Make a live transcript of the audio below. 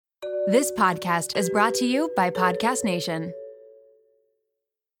This podcast is brought to you by Podcast Nation.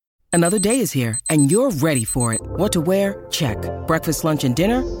 Another day is here, and you're ready for it. What to wear? Check. Breakfast, lunch, and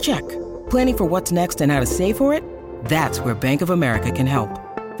dinner? Check. Planning for what's next and how to save for it? That's where Bank of America can help.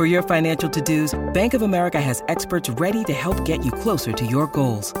 For your financial to-dos, Bank of America has experts ready to help get you closer to your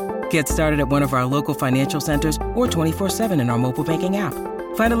goals. Get started at one of our local financial centers or 24/7 in our mobile banking app.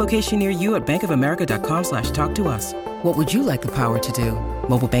 Find a location near you at bankofamerica.com/talktous. What would you like the power to do?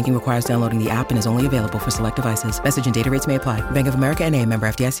 Mobile banking requires downloading the app and is only available for select devices. Message and data rates may apply. Bank of America N.A., member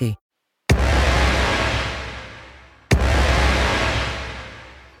FDIC.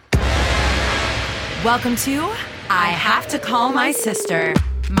 Welcome to I Have to Call My Sister.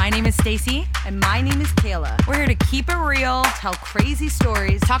 My name is Stacy. And my name is Kayla. We're here to keep it real, Tell crazy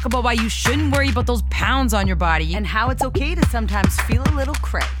stories. talk about why you shouldn't worry about those pounds on your body, And how it's okay to sometimes feel a little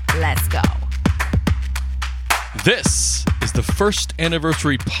cray. let's go. This is the first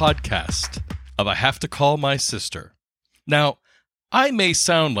anniversary podcast of I Have to Call My Sister. Now, I may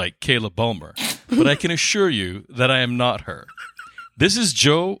sound like Kayla Bulmer, but I can assure you that I am not her. This is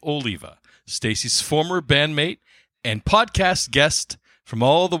Joe Oliva, Stacy's former bandmate and podcast guest from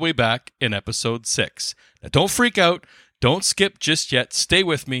all the way back in episode 6. Now, don't freak out. Don't skip just yet. Stay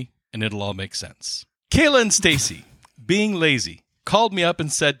with me, and it'll all make sense. Kayla and Stacy, being lazy, called me up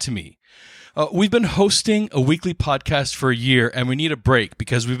and said to me, we've been hosting a weekly podcast for a year, and we need a break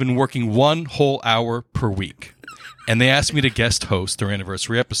because we've been working one whole hour per week. And they asked me to guest host their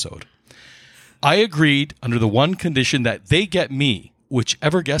anniversary episode. I agreed under the one condition that they get me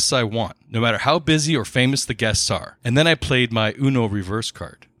whichever guests I want, no matter how busy or famous the guests are. And then I played my Uno reverse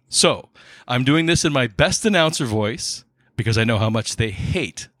card. So, I'm doing this in my best announcer voice because I know how much they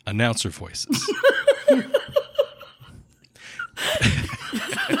hate announcer voices.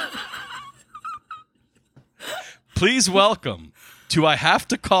 Please welcome to I Have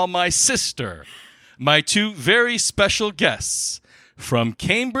to Call My Sister, my two very special guests from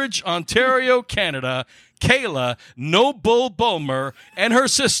Cambridge, Ontario, Canada, Kayla No Bull Bulmer, and her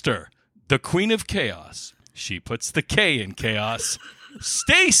sister, the Queen of Chaos. She puts the K in chaos.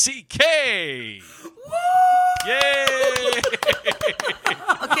 Stacy K. Yay!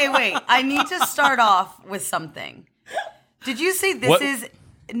 Okay, wait. I need to start off with something. Did you say this What? is...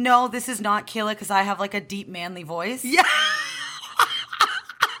 No, this is not Kayla because I have like a deep manly voice? Yeah.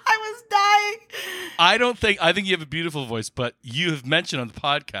 I was dying. I think you have a beautiful voice, but you have mentioned on the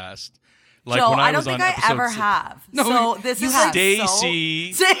podcast, like Joe, when I I don't was think on I episode ever 6, have. No, so this you is have. like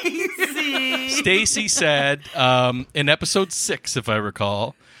Stacy. Stacy. Stacy said in episode 6, if I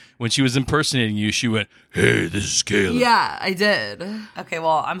recall, when she was impersonating you, she went, "Hey, this is Kayla." Yeah, I did. Okay,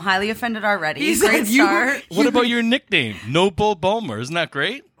 well, I'm highly offended already. He said Great you- start. What about your nickname, No Bull Bulmer? Isn't that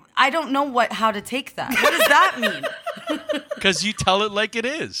great? I don't know how to take that. What does that mean? Because you tell it like it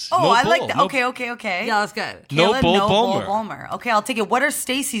is. Oh, No I bull. like that. No- Okay. Yeah, that's good. No Kayla, Bull no Bulmer. Bull Bulmer. Okay, I'll take it. What are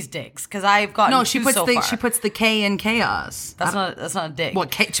Stacy's digs? Because I've got No, she puts so the far. she puts the K in chaos. That's not a dig.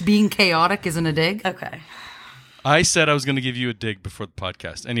 What being chaotic isn't a dig? Okay. I said I was going to give you a dig before the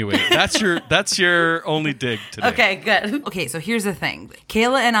podcast. Anyway, that's your only dig today. Okay, good. Okay, so here's the thing.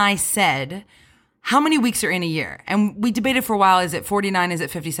 Kayla and I said, how many weeks are in a year? And we debated for a while, is it 49, is it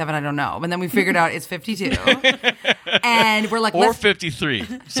 57? I don't know. And then we figured out it's 52. And we're like, Or let's... 53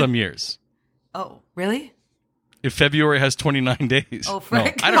 some years. Oh, Really? If February has 29 days. Oh, No,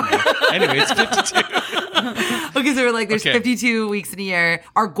 frick. I don't know. Anyway, it's 52. Okay, so we're like, there's Okay. 52 weeks in a year.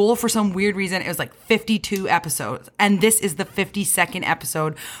 Our goal, for some weird reason, it was like 52 episodes. And this is the 52nd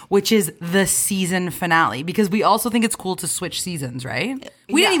episode, which is the season finale. Because we also think it's cool to switch seasons, right?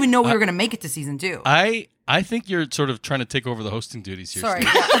 We didn't even know we were going to make it to season 2. I think you're sort of trying to take over the hosting duties here. sorry.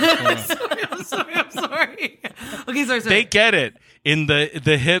 Steve. I'm sorry. Okay, sorry. They get it. In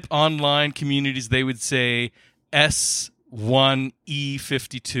the hip online communities, they would say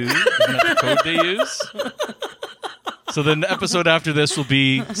S1E52. Isn't that the code they use? So then the episode after this will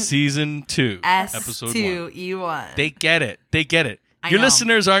be season 2, episode 1. S2E1. They get it. They get it. I Your know.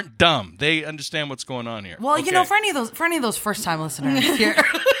 listeners aren't dumb. They understand what's going on here. Well, you know, Okay. for any of those first time listeners here.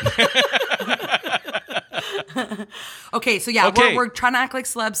 Okay, so yeah, Okay. we're trying to act like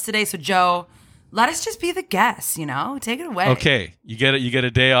celebs today. So Joe, let us just be the guests, you know? Take it away. Okay, you get it. You get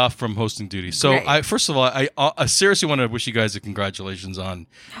a day off from hosting duty. So, Great. first of all, I seriously want to wish you guys a congratulations on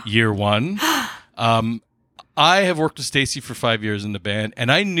year 1. I have worked with Stacy for 5 years in the band,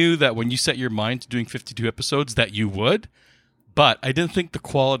 and I knew that when you set your mind to doing 52 episodes, that you would. But I didn't think the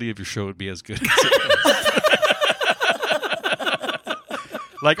quality of your show would be as good as it was.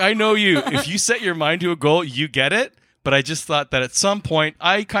 Like, I know you. If you set your mind to a goal, you get it. But I just thought that at some point,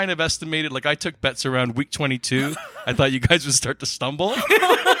 I kind of estimated, like I took bets around week 22. I thought you guys would start to stumble,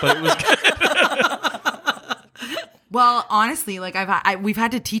 but it was good. Well, honestly, like we've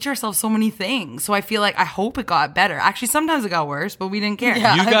had to teach ourselves so many things. So I feel like I hope it got better. Actually, sometimes it got worse, but we didn't care.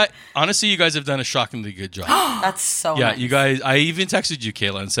 Yeah. Honestly, you guys have done a shockingly good job. That's so Yeah, nice. you guys. I even texted you,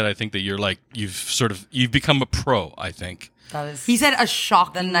 Kayla, and said I think that you're like you've become a pro. I think. That is He said a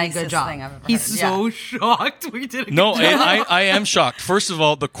shockingly the nicest good job. thing I've ever He's heard. so shocked we did it. No, and I am shocked. First of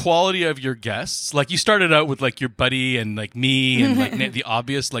all, the quality of your guests. Like you started out with like your buddy and like me and like the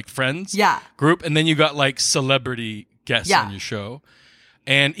obvious like friends Yeah. group, and then you got like celebrity guests Yeah. on your show.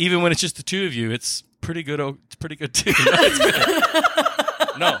 And even when it's just the two of you, it's pretty good. It's pretty good too. No, it's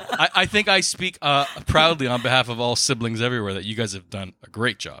good. No, I think I speak proudly on behalf of all siblings everywhere that you guys have done a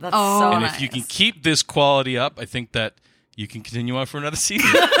great job. That's so and nice. if you can keep this quality up, I think that you can continue on for another season.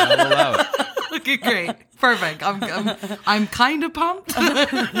 I'll allow it. Okay, great. Perfect. I'm kind of pumped.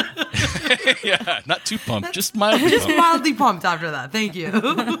 Yeah, not too pumped, just mildly Just pumped. mildly pumped after that. Thank you.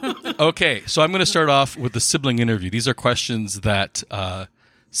 Okay, so I'm going to start off with the sibling interview. These are questions that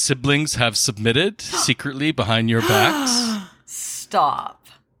siblings have submitted secretly behind your backs. Stop.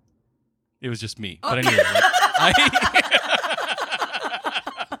 It was just me. But anyway,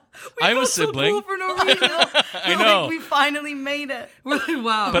 I'm a sibling. So cool for no reason. I know. We finally made it. We're like,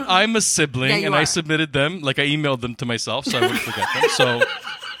 wow. But I'm a sibling, Yeah, you and I are. submitted them. Like I emailed them to myself, so I wouldn't forget them. So,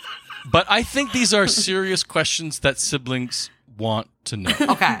 but I think these are serious questions that siblings want to know.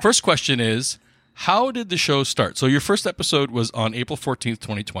 Okay. First question is, how did the show start? So your first episode was on April 14th,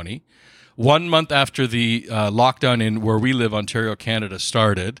 2020, 1 month after the lockdown in where we live, Ontario, Canada,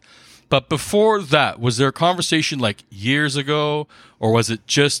 started. But before that, was there a conversation like years ago, or was it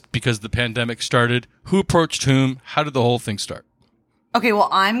just because the pandemic started? Who approached whom? How did the whole thing start? Okay, well,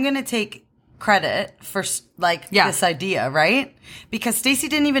 I'm going to take credit for Yeah. this idea, right? Because Stacey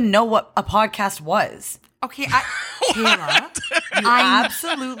didn't even know what a podcast was. Okay, Kayla, You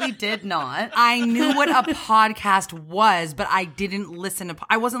absolutely did not. I knew what a podcast was, but I didn't listen to.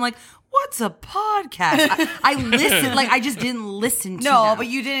 I wasn't like, "What's a podcast?" I listened, like I just didn't listen to. No, them. but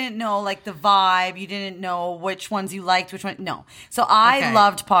you didn't know like the vibe. You didn't know which ones you liked, which one. No. So I Okay.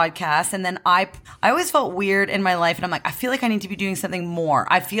 loved podcasts, and then I always felt weird in my life, and I'm like, I feel like I need to be doing something more.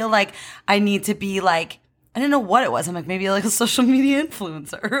 I feel like I need to be like. I didn't know what it was. I'm like, maybe like a social media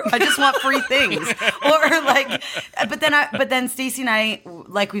influencer. I just want free things. Or like, but then Stacey and I,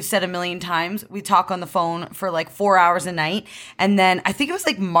 like we've said a million times, we talk on the phone for like 4 hours a night. And then I think it was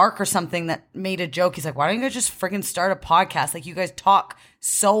like Mark or something that made a joke. He's like, why don't you guys just freaking start a podcast? Like you guys talk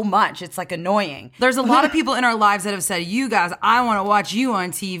so much. It's like annoying. There's a lot of people in our lives that have said, "You guys, I want to watch you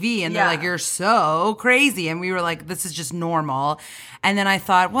on TV," and they're Yeah. like, "You're so crazy," and we were like, "This is just normal." And then I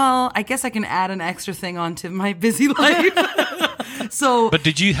thought, well, I guess I can add an extra thing onto my busy life. So But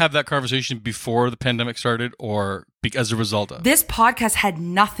did you have that conversation before the pandemic started, or as a result of? this podcast had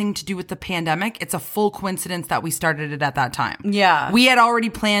nothing to do with the pandemic. It's a full coincidence that we started it at that time. Yeah. We had already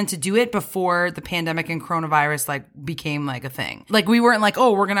planned to do it before the pandemic and coronavirus like became like a thing. Like we weren't like,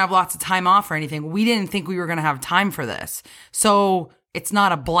 "Oh, we're going to have lots of time off" or anything. We didn't think we were going to have time for this. So it's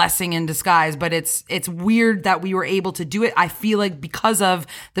not a blessing in disguise, but it's weird that we were able to do it. I feel like because of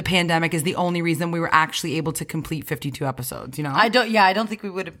the pandemic is the only reason we were actually able to complete 52 episodes, you know? I don't think we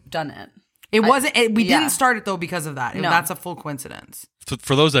would have done it. we yeah. didn't start it though because of that. No. That's a full coincidence.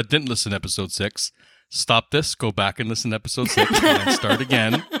 For those that didn't listen to episode 6, stop this, go back and listen to episode 6, and then start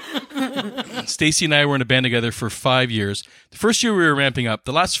again. Stacey and I were in a band together for 5 years. The first year we were ramping up.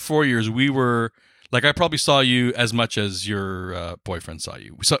 The last 4 years we were, like I probably saw you as much as your boyfriend saw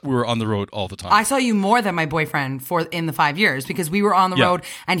you. We were on the road all the time. I saw you more than my boyfriend in the 5 years because we were on the Yeah. road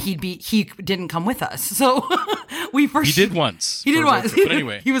and he didn't come with us. So we He did once. He did for a road once. trip, But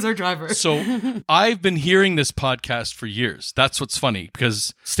anyway. He was our driver. So I've been hearing this podcast for years. That's what's funny,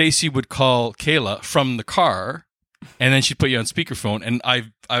 because Stacey would call Kayla from the car, and then she'd put you on speakerphone, and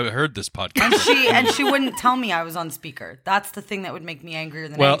I heard this podcast. And she wouldn't tell me I was on speaker. That's the thing that would make me angrier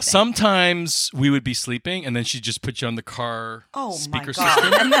than Well, anything. sometimes we would be sleeping, and then she'd just put you on the car Oh speaker my god!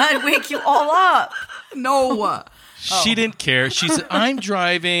 system. And then I'd wake you all up. No. She didn't care. She said, "I'm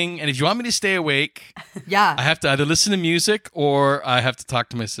driving, and if you want me to stay awake, Yeah. I have to either listen to music or I have to talk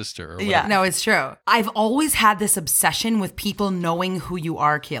to my sister." Or whatever. Yeah. No, it's true. I've always had this obsession with people knowing who you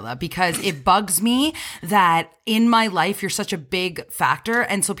are, Kayla, because it bugs me that in my life, you're such a big factor.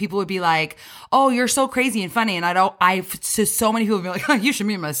 And so people would be like, oh, you're so crazy and funny. And so many people would be like, oh, you should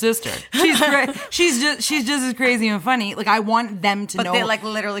meet my sister. She's great. She's just as crazy and funny. Like, I want them to know. But they like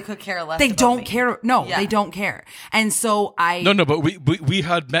literally could care less. They about don't me. care. No, they don't care. And so No, but we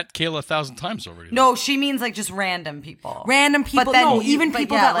had met Kayla 1,000 times already. No, she means like just random people. Random people. But then no, you- even but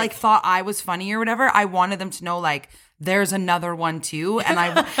people yeah, that like thought I was funny or whatever. I wanted them to know like there's another one too. And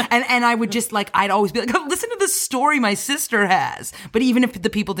I would just like, I'd always be like, oh, listen to the story my sister has. But even if the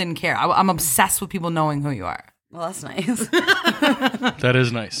people didn't care, I'm obsessed with people knowing who you are. Well, that's nice. That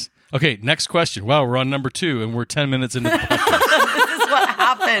is nice. Okay, next question. Wow, we're on number 2 and we're 10 minutes into the podcast. This is what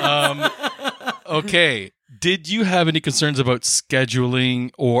happened. Okay. Did you have any concerns about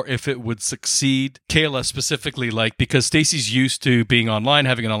scheduling or if it would succeed? Kayla specifically, like, because Stacey's used to being online,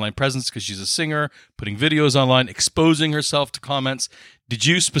 having an online presence because she's a singer, putting videos online, exposing herself to comments. Did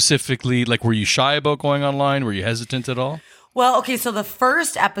you specifically, like, were you shy about going online? Were you hesitant at all? Well, okay, so the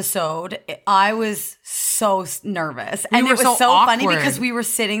first episode, I was so nervous. And were it was so so funny awkward. because we were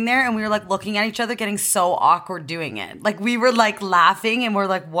sitting there and we were like looking at each other, getting so awkward doing it. Like we were like laughing and we're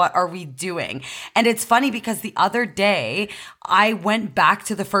like, what are we doing? And it's funny because the other day, I went back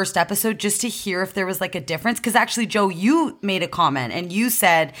to the first episode just to hear if there was like a difference. Because actually, Joe, you made a comment and you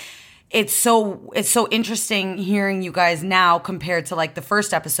said, it's so interesting hearing you guys now compared to like the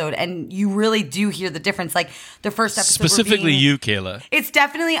first episode, and you really do hear the difference. Like the first episode, Specifically you, Kayla.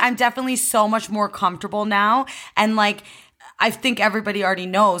 I'm definitely so much more comfortable now, and like I think everybody already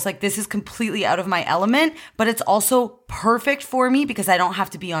knows, like this is completely out of my element, but it's also perfect for me because I don't have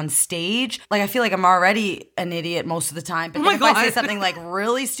to be on stage. Like I feel like I'm already an idiot most of the time, but then if I say something like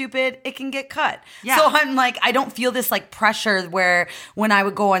really stupid, it can get cut. Yeah. So I'm like, I don't feel this like pressure where when I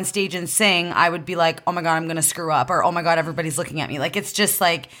would go on stage and sing, I would be like, oh my God, I'm going to screw up, or oh my God, everybody's looking at me. Like it's just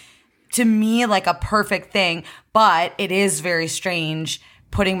like, to me, like a perfect thing, but it is very strange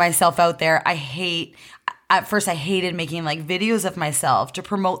putting myself out there. At first, I hated making like videos of myself to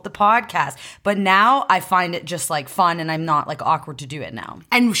promote the podcast, but now I find it just like fun and I'm not like awkward to do it now.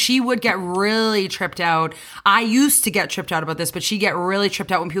 And she would get really tripped out. I used to get tripped out about this, but she'd get really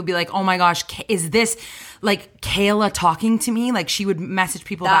tripped out when people be like, oh my gosh, is this like Kayla talking to me? Like she would message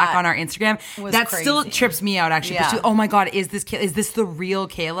people back on our Instagram. That crazy. still trips me out actually. Yeah. But oh my God, is this the real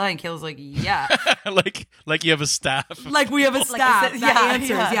Kayla? And Kayla's like, yeah. like you have a staff. Like we have a staff is it- that yeah, answers.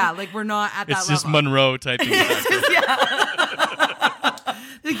 yeah. Yeah, like we're not at that It's just level. Monroe typing.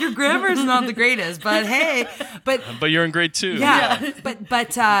 Like your grammar is not the greatest, but hey, but But you're in grade 2. yeah,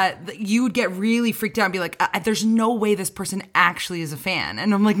 but you would get really freaked out and be like, "There's no way this person actually is a fan."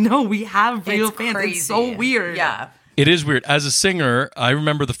 And I'm like, "No, we have real It's fans. crazy. It's so weird." Yeah. It is weird. As a singer, I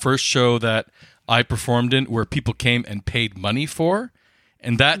remember the first show that I performed in where people came and paid money for.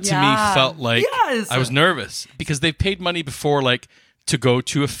 And that to me Yeah. felt like Yes. I was nervous because they've paid money before, like to go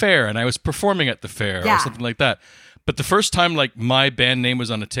to a fair, and I was performing at the fair Yeah. or something like that. But the first time like my band name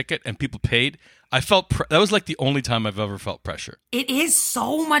was on a ticket and people paid, I felt that was like the only time I've ever felt pressure. It is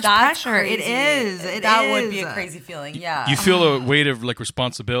so much That's pressure. It crazy. is. That would be a crazy feeling. Yeah. You feel a weight of like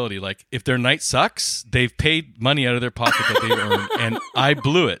responsibility. Like if their night sucks, they've paid money out of their pocket that they earned, and I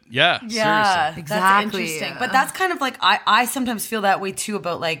blew it. Yeah, Yeah, seriously. Exactly. That's interesting. But that's kind of like, I sometimes feel that way too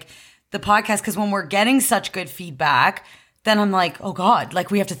about like the podcast, because when we're getting such good feedback, then I'm like, oh God, like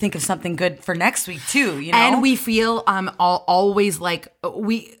we have to think of something good for next week too, you know? And we feel always like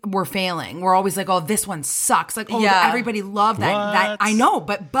we're failing. We're always like, oh, this one sucks. Like, oh, Yeah. everybody loved that. What? That I know,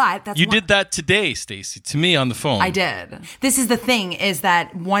 but that's You one- did that today, Stacey, to me on the phone. I did. This is the thing, is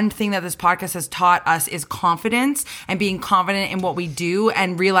that one thing that this podcast has taught us is confidence and being confident in what we do,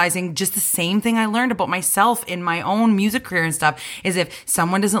 and realizing just the same thing I learned about myself in my own music career and stuff is if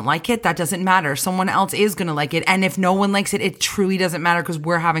someone doesn't like it, that doesn't matter. Someone else is going to like it. And if no one likes it, it truly doesn't matter because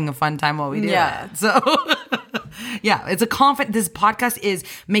we're having a fun time while we do Yeah. it. So yeah, it's this podcast is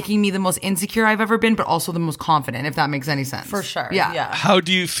making me the most insecure I've ever been, but also the most confident, if that makes any sense. For sure. Yeah. Yeah. How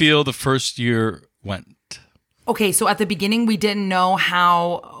do you feel the first year went? Okay, so at the beginning, we didn't know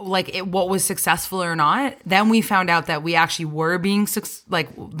how, what was successful or not. Then we found out that we actually were being,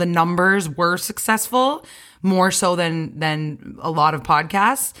 the numbers were successful, more so than a lot of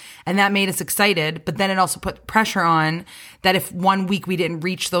podcasts. And that made us excited. But then it also put pressure on that if 1 week we didn't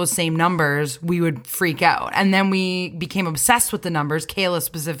reach those same numbers, we would freak out. And then we became obsessed with the numbers, Kayla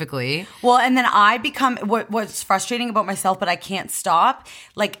specifically. Well, and then I become, what's frustrating about myself, but I can't stop.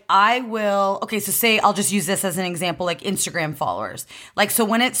 Like so say, I'll just use this as an example, like Instagram followers. Like, so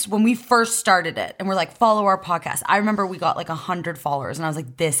when we first started it and we're like, follow our podcast, I remember we got like 100 followers and I was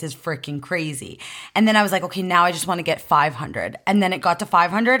like, this is freaking crazy. And then I was like, okay, now I just want to get 500. And then it got to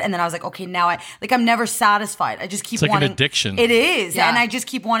 500. And then I was like, okay, now I'm never satisfied. I just keep It's like wanting. an addiction. It is. Yeah. And I just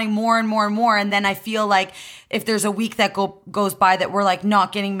keep wanting more and more and more. And then I feel like if there's a week that goes by that we're like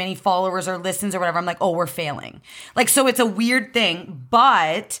not getting many followers or listens or whatever, I'm like, oh, we're failing. Like, so it's a weird thing.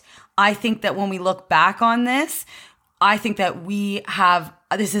 But I think that when we look back on this, I think that we have,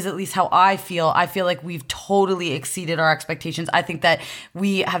 this is at least how I feel like we've totally exceeded our expectations. I think that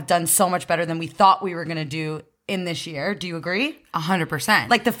we have done so much better than we thought we were going to do in this year. Do you agree? 100%.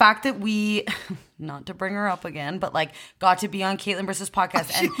 Like the fact that we, not to bring her up again, but like got to be on Caitlin Bristow's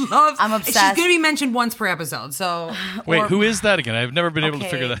podcast, and I'm obsessed. She's going to be mentioned once per episode. So Wait, who is that again? I've never been able to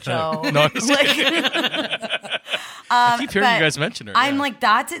figure that Joe. out. No, I'm just kidding. I keep hearing you guys mention her. I'm yeah. like,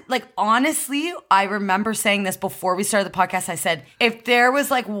 that's it. Like, honestly, I remember saying this before we started the podcast. I said, if there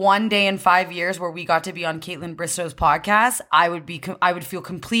was like one day in 5 years where we got to be on Caitlin Bristow's podcast, I would feel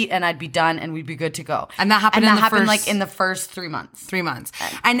complete and I'd be done and we'd be good to go. And that happened like in the first 3 months. 3 months.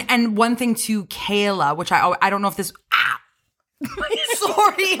 And one thing to Kayla, which I don't know if this...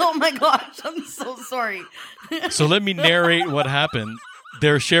 Sorry. Oh my gosh. I'm so sorry. So let me narrate what happened.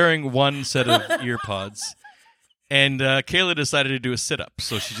 They're sharing one set of ear pods. And Kayla decided to do a sit-up,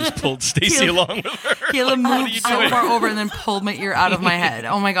 so she just pulled Stacey along with her. Kayla moved so doing? far over and then pulled my ear out of my head.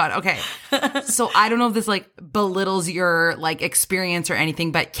 Oh my God. Okay. So I don't know if this like belittles your like experience or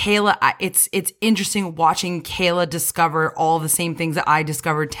anything, but Kayla, it's interesting watching Kayla discover all the same things that I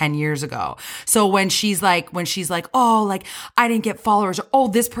discovered 10 years ago. So when she's like, oh, like I didn't get followers, or oh,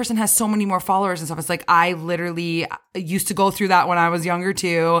 this person has so many more followers and stuff. It's like, I literally used to go through that when I was younger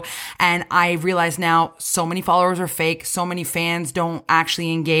too. And I realize now so many followers are fake. So many fans don't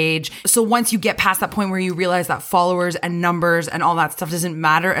actually engage. So once you get past that point where you realize that followers and numbers and all that stuff doesn't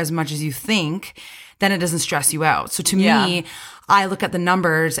matter as much as you think, then it doesn't stress you out. So to me, I look at the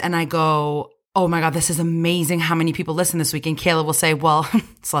numbers and I go, oh my God, this is amazing how many people listen this week. And Kayla will say, well,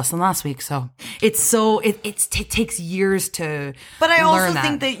 it's less than last week. So it takes years to But I learn also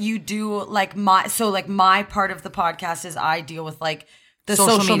think that you do like my part of the podcast is I deal with like the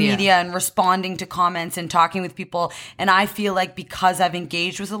social media and responding to comments and talking with people. And I feel like because I've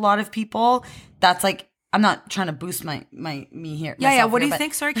engaged with a lot of people, that's like, I'm not trying to boost me here. Yeah. What do you but-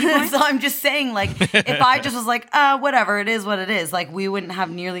 think? Sorry, keep going. So I'm just saying, like, if I just was like, whatever, it is what it is. Like, we wouldn't have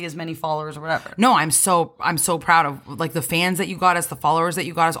nearly as many followers or whatever. No, I'm so proud of like the fans that you got us, the followers that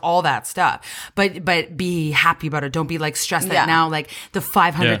you got us, all that stuff. But be happy about it. Don't be like stressed that now like the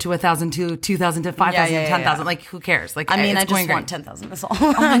 500 to 1,000 to 2,000 to 5,000 to 10,000. Like who cares? Like I mean, I just want 10,000. That's all.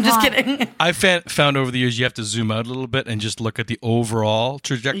 I'm just kidding. I found over the years you have to zoom out a little bit and just look at the overall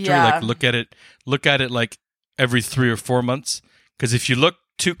trajectory. Yeah. Like look at it like every 3 or 4 months. Because if you look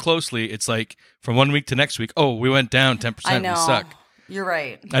too closely, it's like from 1 week to next week, oh, we went down 10%. I know. We suck. You're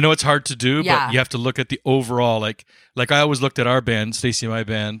right. I know it's hard to do, Yeah. but you have to look at the overall. Like I always looked at our band, Stacey and my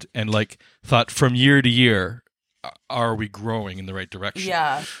band, and like thought from year to year, are we growing in the right direction?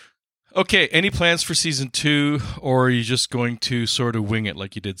 Yeah. Okay, any plans for season 2, or are you just going to sort of wing it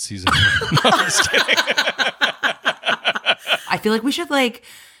like you did season 1? No, I'm just kidding. I feel like we should like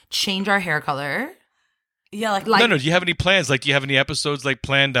change our hair color. Yeah, like No, do you have any plans? Like, do you have any episodes like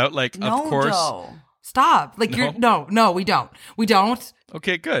planned out? Like, no, of course. Joe. Stop. Like No? no, we don't. We don't.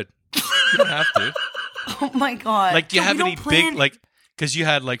 Okay, good. You don't have to. Oh my god. Like, do you No, have we any don't plan- big like? Because you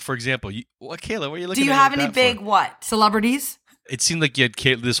had like, for example, Kayla, what are you looking? Do you at have like any that big for? what? Celebrities? It seemed like you had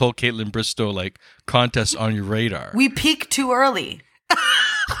this whole Caitlin Bristow like contest on your radar. We peaked too early.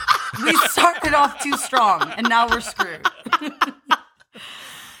 We started off too strong, and now we're screwed.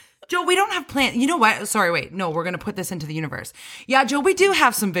 Joe, we don't have plans. You know what? Sorry, wait. No, we're going to put this into the universe. Yeah, Joe, we do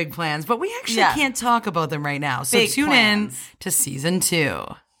have some big plans, but we actually can't talk about them right now. So Big tune plans. in to season 2.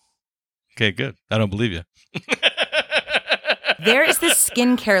 Okay, good. I don't believe you. There is this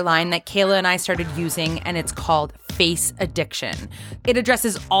skincare line that Kayla and I started using, and it's called Face Addiction. It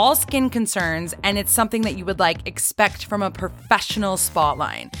addresses all skin concerns, and it's something that you would like expect from a professional spa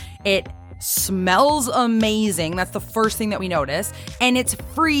line. It smells amazing. That's the first thing that we notice. And it's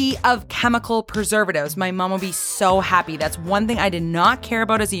free of chemical preservatives. My mom will be so happy. That's one thing I did not care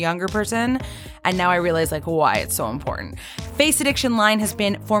about as a younger person. And now I realize like why it's so important. Face Addiction line has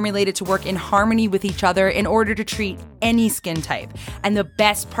been formulated to work in harmony with each other in order to treat any skin type. And the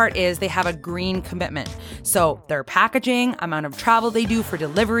best part is they have a green commitment. So their packaging, amount of travel they do for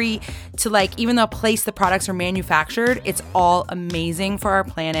delivery, to like even the place the products are manufactured, it's all amazing for our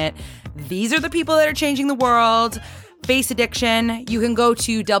planet. These are the people that are changing the world. Face Addiction. You can go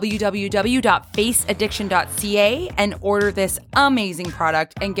to www.faceaddiction.ca and order this amazing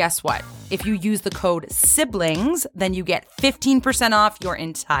product. And guess what? If you use the code SIBLINGS, then you get 15% off your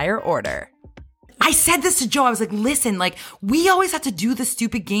entire order. I said this to Joe. I was like, listen, like, we always have to do the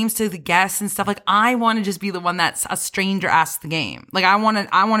stupid games to the guests and stuff. Like, I want to just be the one that's a stranger asks the game. Like, I want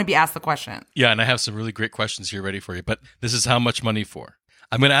to be asked the question. Yeah, and I have some really great questions here ready for you. But this is how much money for.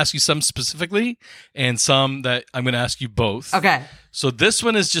 I'm going to ask you some specifically and some that I'm going to ask you both. Okay. So this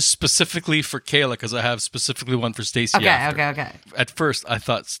one is just specifically for Kayla because I have specifically one for Stacey. Okay. At first, I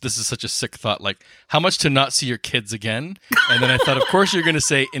thought this is such a sick thought. Like, how much to not see your kids again? And then I thought, of course, you're going to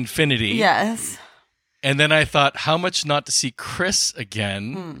say infinity. Yes. And then I thought, how much not to see Chris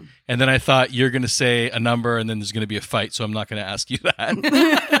again? And then I thought, you're going to say a number and then there's going to be a fight. So I'm not going to ask you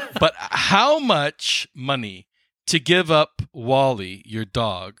that. But how much money to give up Wally, your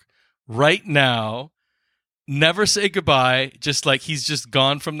dog, right now, never say goodbye, just like he's just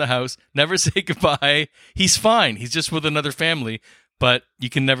gone from the house, never say goodbye. He's fine. He's just with another family, but you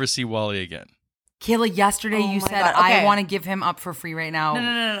can never see Wally again. Kayla, yesterday Oh you my said, God, okay. I want to give him up for free right now.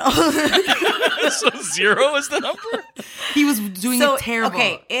 No. So 0 is the number? He was doing it terrible.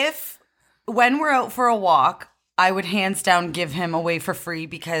 Okay, when we're out for a walk, I would hands down give him away for free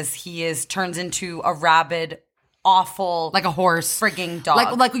because he turns into a rabid, awful, Like a horse. frigging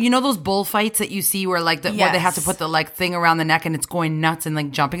dog. Like you know those bullfights that you see where where they have to Yes. put the like thing around the neck and it's going nuts and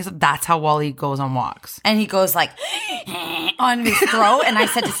like jumping and stuff. That's how Wally goes on walks. And he goes like on his throat. And I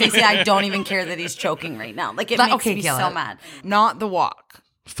said to Stacey, I don't even care that he's choking right now. Like it makes me Kayla, so mad. Not the walk.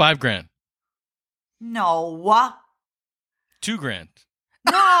 $5,000. No. $2,000.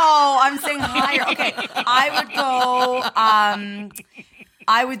 No, I'm saying higher. Okay.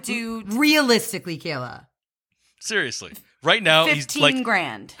 I would do Realistically, Kayla. Seriously. Right now, he's 15 like,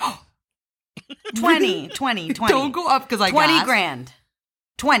 grand. 20. Don't go up because I 20 gasped. grand.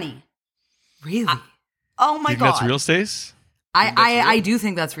 20. Really? Oh my think God. that's real, Stace? I do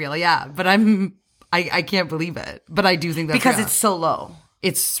think that's real, yeah. But I can't believe it. But I do think that's Because real. it's so low.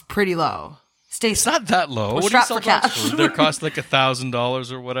 It's pretty low. It's Stacey. not that low. What do you strapped sell for dogs cash. for? They cost like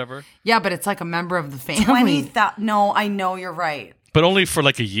 $1,000 or whatever. Yeah, but it's like a member of the family. 20,000. No, I know you're right. But only for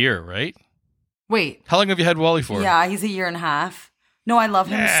like a year, right? Wait. How long have you had Wally for? Yeah, he's a year and a half. No, I love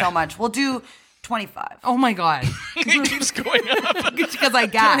him so much. We'll do 25. Oh my God. It keeps going up. Because I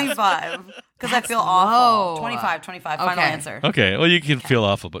gasped. 25. Because I feel low. awful. 25. Final Okay. answer. Okay, well, you can feel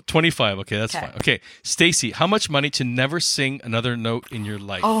awful, but 25, okay, that's Okay. fine. Okay, Stacey, how much money to never sing another note in your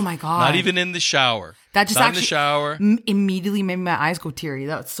life? Oh my God. Not even in the shower. That just Not actually in the shower. Immediately made my eyes go teary.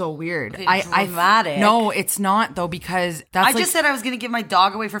 That's so weird. Okay, dramatic. No, it's not though because that's I just said I was going to give my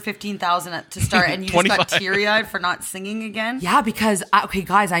dog away for 15,000 to start, and you just got 25. teary-eyed for not singing again. yeah, because okay,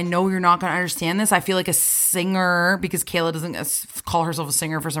 guys, I know you're not going to understand this. I feel like a singer, because Kayla doesn't call herself a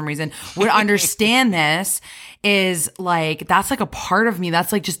singer for some reason, would understand this. Is like that's like a part of me.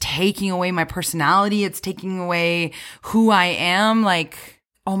 That's like just taking away my personality. It's taking away who I am. Like,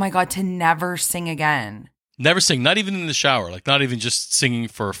 oh my God, to never sing again. Never sing, not even in the shower, like not even just singing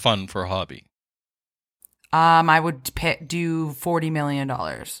for fun, for a hobby. I would do $40 million.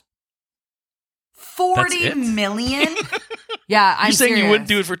 40 it? million? Yeah, I'm You're saying serious. you wouldn't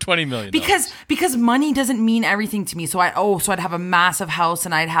do it for $20 million. Because money doesn't mean everything to me. So I'd have a massive house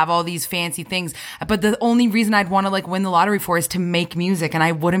and I'd have all these fancy things. But the only reason I'd want to like win the lottery for is to make music, and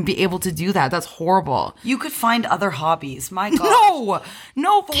I wouldn't be able to do that. That's horrible. You could find other hobbies. My God.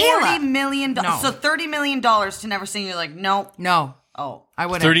 No, $40 Kayla. million. No. So $30 million to never sing. You're like, no. No, Oh, I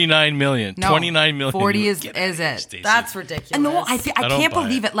wouldn't. 39 million, No. 29 million. 40 is Get out of it. here, Stacey. that's ridiculous. And no, I I don't can't buy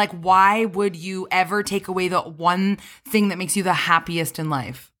believe it. Like, why would you ever take away the one thing that makes you the happiest in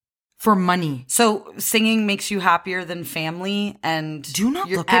life for money? So singing makes you happier than family, and Do not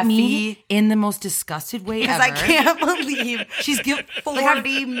you're look at me effy. in the most disgusted way Because ever. I can't believe She's giving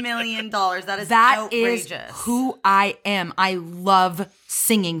 $40 million. That is That is outrageous. who I am. I love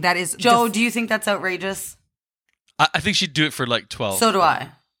singing. That is Joe, do you think that's outrageous? I think she'd do it for like 12. So do I.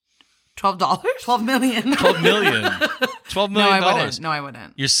 $12. $12 million. $12 million. $12 No, million. I wouldn't. No, I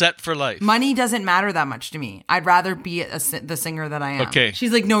wouldn't. You're set for life. Money doesn't matter that much to me. I'd rather be the singer that I am. Okay.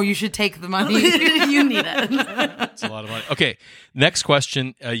 She's like, no, you should take the money. You need it. It's a lot of money. Okay, next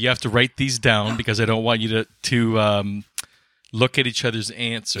question. You have to write these down because I don't want you to look at each other's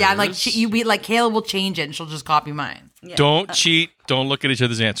answers. Yeah, like like Kayla will change it and she'll just copy mine. Don't cheat. Don't look at each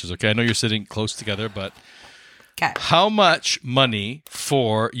other's answers. Okay, I know you're sitting close together, but Okay. how much money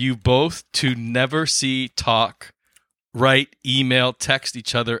for you both to never see, talk, write, email, text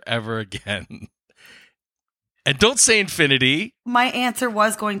each other ever again? And don't say infinity. My answer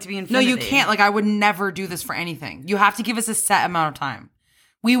was going to be No, infinity. you can't. Like, I would never do this for anything. You have to give us a set amount of time.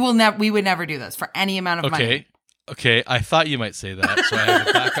 We would never do this for any amount of money. Okay, I thought you might say that, so I have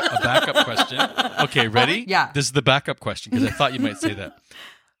a backup question. Okay, ready? Yeah. This is the backup question because I thought you might say that.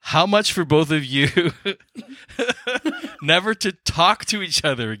 how much for both of you never to talk to each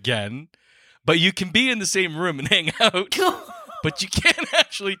other again, but you can be in the same room and hang out, but you can't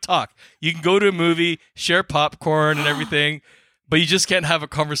actually talk. You can go to a movie, share popcorn and everything, but you just can't have a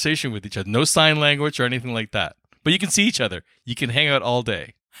conversation with each other. No sign language or anything like that. But you can see each other. You can hang out all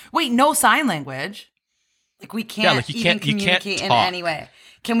day. Wait, no sign language. Like we can't like you even can't- you can't communicate in talk. any way.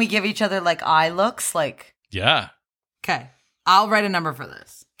 Can we give each other like eye looks? Like Yeah. Okay, I'll write a number for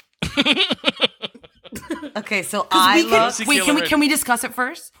this. okay, so eye looks. could- Wait, Kayla, can we discuss it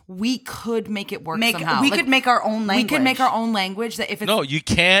first? We could make it work somehow. We Like, could make our own language. We could make our own language that if it's No, you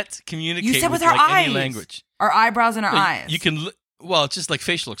can't communicate you said with with our like, eyes, any language. our eyebrows and our No, eyes. You can, well, it's just like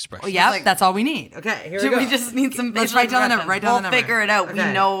facial expression. Oh, yeah, like- that's all we need. Okay, here We just need some. Let's facial write down the number. expressions. Write down the number. We'll figure it out. Okay.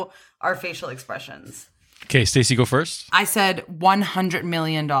 We know our facial expressions. Okay, Stacey, go first. I said $100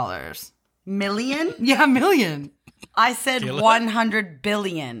 million. Million? Yeah, million. I said Kayla? 100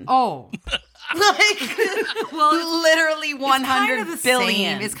 billion. Oh, Like, literally 100 kind of the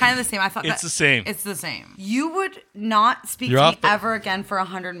billion. same. It's kind of the same. I thought It's the same. It's the same. You would not speak You're to off me the- ever again for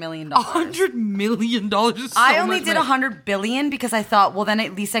 $100 million. $100 million. Is so I only much did money. 100 billion because I thought, well, then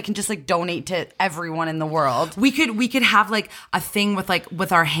at least I can just like donate to everyone in the world. We could have like a thing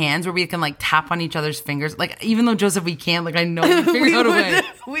with our hands where we can like tap on each other's fingers. Like even though Joseph we can't, like I know we figure out a way.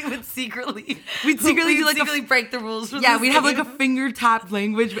 We would secretly, We'd secretly do like a- break the rules. For Yeah, this we'd have like game. a finger tap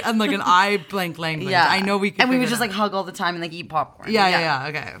language and like an eye blank language. Yeah, I know we could. and we would figure just it like hug all the time and like eat popcorn. out. Yeah.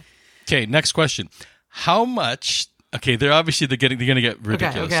 Okay. Okay, next question. How much? Okay, they're going to get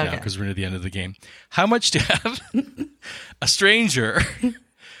ridiculous okay, now okay. because we're near the end of the game. How much to have a stranger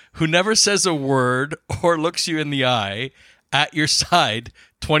who never says a word or looks you in the eye at your side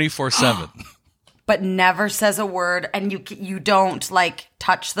 24/7? but never says a word, and you don't like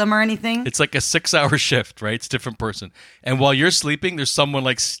touch them or anything. It's like a 6-hour shift, right? It's a different person. And while you're sleeping, there's someone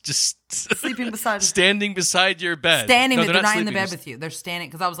like just Sleeping beside. standing beside your bed. Standing, No, they're not in the sleeping. bed with you. They're standing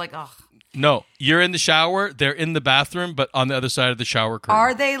because I was like, oh, No, you're in the shower. They're in the bathroom, but on the other side of the shower curtain.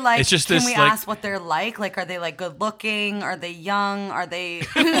 Are they like? It's just can this, we like- ask what they're like? Like, are they like good looking? Are they young? Are they?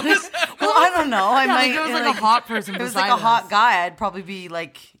 well, I don't know. I Yeah, might. like, there was, like, a hot person If it was beside like a hot us. guy, I'd probably be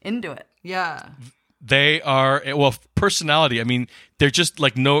like into it. yeah. They are, well, personality. I mean, they're just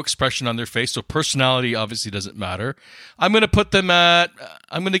like no expression on their face. So personality obviously doesn't matter. I'm going to put them I'm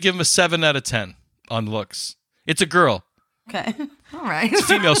going to give them a 7 out of 10 on looks. It's a girl, Okay. All right.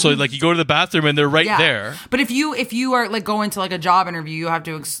 female. So like you go to the bathroom and they're right Yeah. there. But if you are like going to like a job interview, you have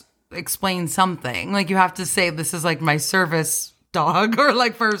to explain something. Like you have to say this is like my service dog or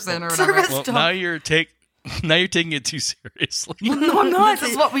like person or whatever. Service Well, dog. now you're taking it too seriously. No, I'm not.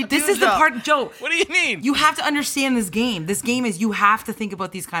 This is what we do, This is the Joe. part, Joe. What do you mean? You have to understand this game. This game is you have to think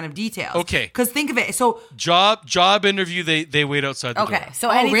about these kind of details. Okay. Because think of it. So Job interview. They wait outside the door. Okay. So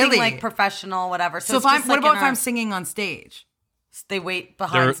Oh, anything really? like professional, whatever. so it's if I'm just what like about in if our- I'm singing on stage? They wait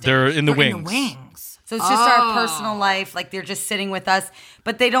behind. stage. They're in the They're wings. in the wings. So it's just our personal life. Like they're just sitting with us,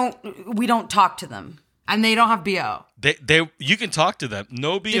 but we don't talk to them. And they don't have BO. They you can talk to them.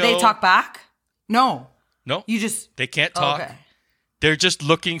 No BO. Do they talk back? No. No. You just They can't talk. Okay. They're just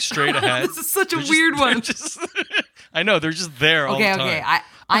looking straight ahead. This is such a They're weird they're one. just- I know they're just there all Okay, the time. okay.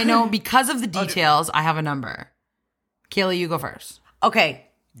 I know because of the details, I have a number. Kayla, you go first. Okay.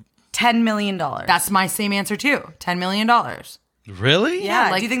 $10 million. That's my same answer too. $10 million. Really? yeah.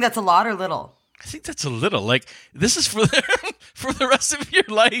 like- Do you think that's a lot or little? I think that's a little. Like this is for for the rest of your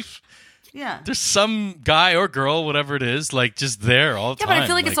life. Yeah. There's some guy or girl, whatever it is, like just there all the Yeah, time. but I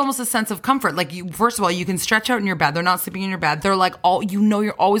feel like it's almost a sense of comfort. Like you, first of all, you can stretch out in your bed. They're not sleeping in your bed. They're like all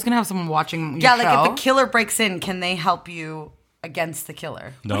you're always gonna have someone watching. Your Yeah, like show. if the killer breaks in, can they help you against the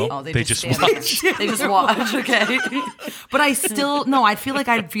killer? No, Oh, they just stand watch. there. They just watch. Okay. But I still no. I'd feel like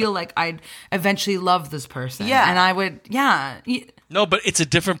I'd eventually love this person. Yeah. and I would. Yeah, No, but it's a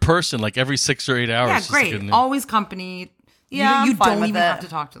different person. Like every 6 or 8 hours. yeah, it's like great. a new- Always company. Yeah, you I'm fine don't with even it. have to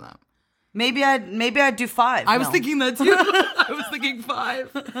talk to them. Maybe I'd do 5. I was No. thinking that too. I was thinking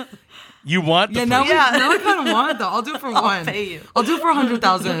 5. You want the Yeah, now, person. now I kind of want it though. I'll do it for one. pay you. I'll do it for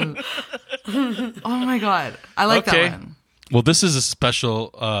 100,000. Oh my god, I like Okay. that one. Well, this is a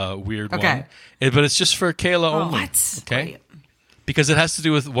special weird Okay. one. But it's just for Kayla only. what? Okay. Great. Because it has to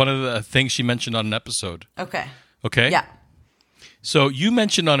do with one of the things she mentioned on an episode. Okay. Okay? Yeah. So you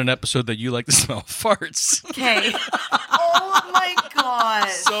mentioned on an episode that you like the smell of farts. Okay. Oh my god.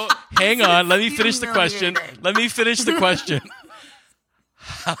 So hang on, let me finish the question. humiliating. Let me finish the question.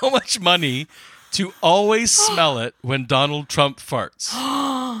 How much money to always smell it when Donald Trump farts?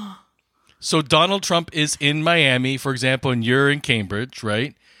 So Donald Trump is in Miami, for example, and you're in Cambridge,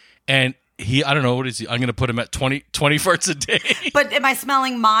 right? And I don't know, what is he? I'm going to put him at 20 farts a day. But am I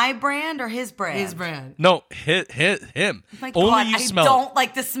smelling my brand or his brand? His brand. No, him. My Only God, you I smell. don't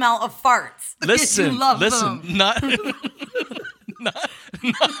like the smell of farts. Listen, You love listen. them.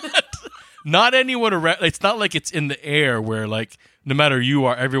 Not anyone around. It's not like it's in the air where like no matter you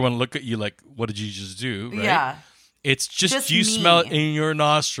are, everyone look at you like, what did you just do? Right? Yeah. It's just you me. smell it in your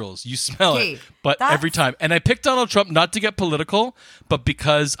nostrils. You smell Okay, it, but that's- every time. And I picked Donald Trump not to get political, but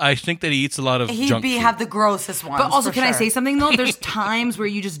because I think that he eats a lot of He'd junk be food. have the grossest ones. But also, for can I sure. say something though? There's times where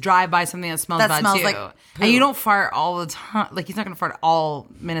you just drive by something that smells That bad smells too, like poo. and you don't fart all the time. Like he's not gonna fart all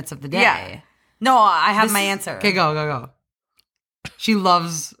minutes of the day. Yeah. No, I have my answer. Okay, go. She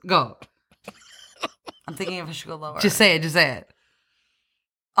loves go. I'm thinking if I should go lower. Just say it.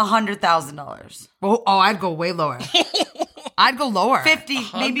 $100,000. Oh, I'd go way lower. I'd go lower. 50,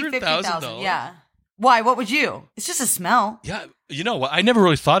 maybe $100,000? 50,000. Yeah. Why? What would you? It's just a smell. Yeah, you know what? I never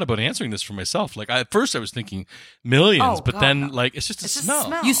really thought about answering this for myself. Like at first, I was thinking millions, Oh, but God, then no. like it's just a It's just smell. a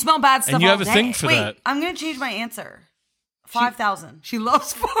smell. You smell bad stuff. And you all have a day. thing for Wait, that. I'm gonna change my answer. 5,000. She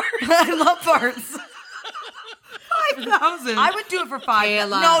loves farts. I love farts. 5,000. I would do it for 5.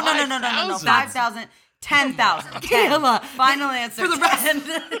 Kayla. No. 5,000. 5,000. 10,000. Kayla. Final answer. For the rest- 10. For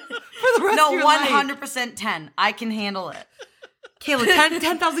the rest No, of your life. 100% 10. I can handle it. Kayla,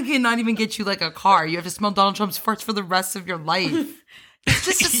 10,000 cannot even get you like a car. You have to smell Donald Trump's farts for the rest of your life. It's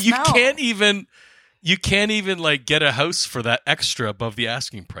just a You smell. can't even like get a house for that extra above the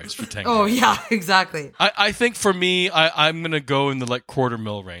asking price for 10 Oh grand. yeah, exactly. I think for me, I'm gonna go in the like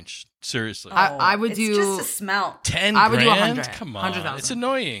 $250,000 range. Seriously, I would it's do. just a smell. 10 I would do grand. 100. Come on, 100,000. it's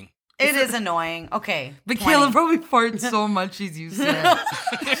annoying. It is annoying. Okay. But 20. Kayla probably farts so much she's used to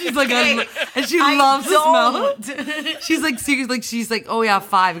it. She's like, Okay, and she I loves the smell. don't. She's like, seriously, like she's like, oh yeah,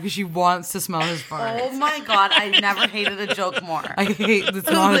 5 because she wants to smell his farts. Oh my God, I never hated a joke more. I hate this.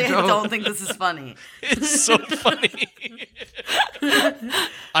 Not Literally, a joke. I don't think this is funny. It's so funny.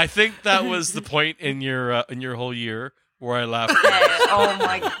 I think that was the point in your whole year where I laughed. Okay, oh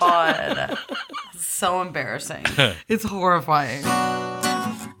my God. So embarrassing. It's horrifying.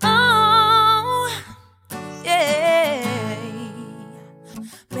 Oh, yeah.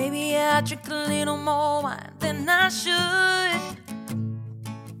 Maybe I drink a little more wine than I should.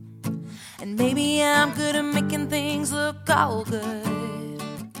 And maybe I'm good at making things look all good.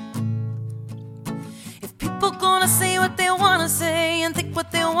 If people gonna say what they wanna say and think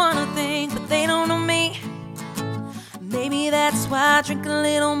what they wanna think, but they don't know me, maybe that's why I drink a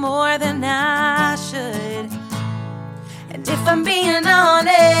little more than I should. And if I'm being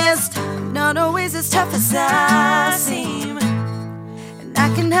honest, I'm not always as tough as I seem. And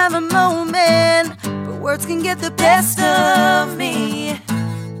I can have a moment, but words can get the best of me.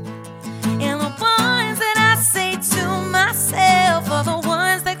 And the ones that I say to myself are the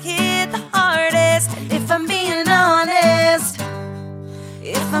ones that hit the hardest. And if I'm being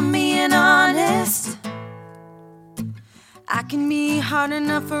honest, I can be hard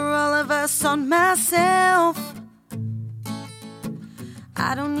enough for all of us on myself.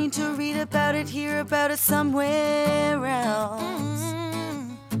 I don't need to read about it, hear about it somewhere else.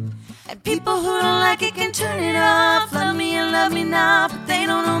 And people who don't like it can turn it off. Love me and love me not, but they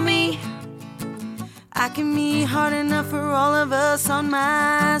don't know me. I can be hard enough for all of us on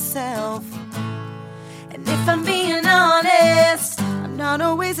myself. And if I'm being honest, I'm not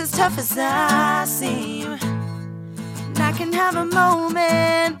always as tough as I seem. And I can have a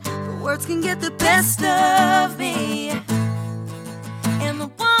moment, but words can get the best of me. And the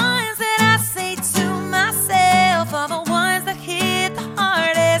ones that I say to myself are the ones that hit the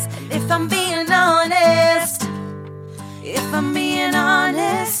hardest. And if I'm being honest,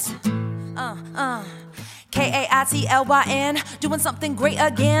 Kaitylyn, doing something great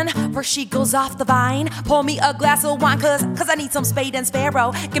again. First she goes off the vine, pour me a glass of wine, cause I need some Spade and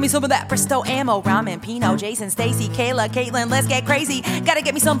Sparrow. Give me some of that Bristow ammo, Ramen, Pino, Jason, Stacy, Kayla, Caitlin, let's get crazy. Gotta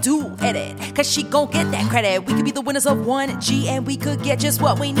get me some do edit, cause she gon' get that credit. We could be the winners of 1G and we could get just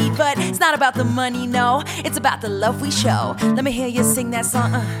what we need, but it's not about the money, no, it's about the love we show. Let me hear you sing that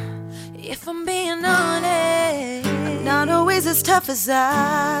song. If I'm being honest, I'm not always as tough as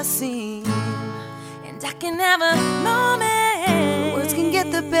I seem. And I can have a moment, words can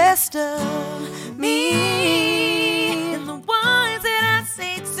get the best of me. And the ones that I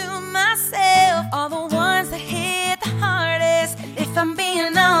say to myself are the ones that hit the hardest. And if I'm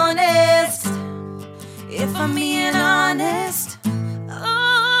being honest, if I'm being honest,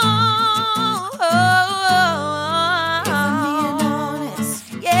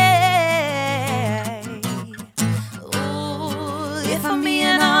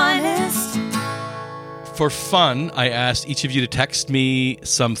 for fun, I asked each of you to text me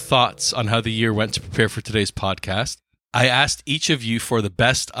some thoughts on how the year went to prepare for today's podcast. I asked each of you for the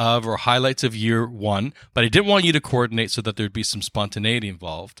best of or highlights of year one, but I didn't want you to coordinate so that there'd be some spontaneity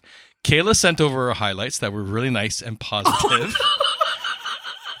involved. Kayla sent over her highlights that were really nice and positive.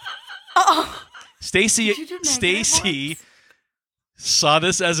 Stacey saw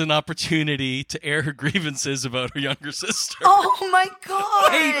this as an opportunity to air her grievances about her younger sister. Oh my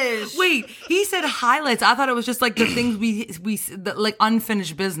gosh. Wait, he said highlights. I thought it was just like the things like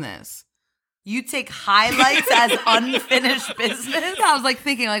unfinished business. You take highlights as unfinished business? I was like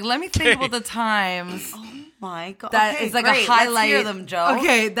thinking, like, let me think about the times. Oh my god. That okay, is like great. a highlight. Let's hear them, Joe.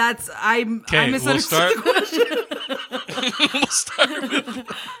 Okay, I misunderstood the question.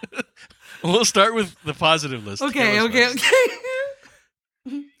 We'll start with the positive list. Okay.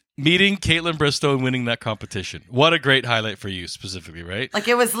 Meeting Caitlin Bristow and winning that competition. What a great highlight for you specifically, right? Like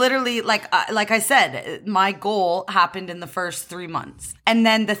it was literally like I said, my goal happened in the first 3 months. And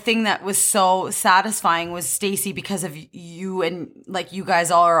then the thing that was so satisfying was Stacey, because of you, and like you guys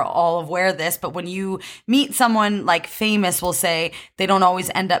are all aware of this, but when you meet someone like famous, we'll say they don't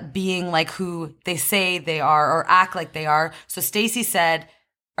always end up being like who they say they are or act like they are. So Stacey said,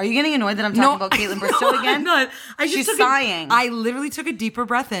 are you getting annoyed that I'm talking about Caitlin Bristow again? I'm not. She's sighing. I literally took a deeper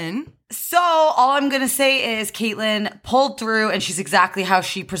breath in. So all I'm going to say is Caitlin pulled through, and she's exactly how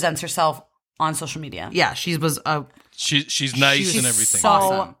she presents herself on social media. Yeah, she's nice and everything. So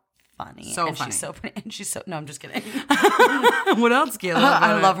Awesome. funny. So and funny. She's so pretty. And she's so, no, I'm just kidding. What else, Kayla?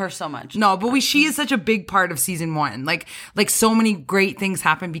 I love her so much. No, but she is such a big part of season one. Like so many great things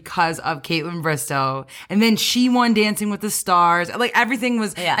happened because of Caitlin Bristow. And then she won Dancing with the Stars. Like everything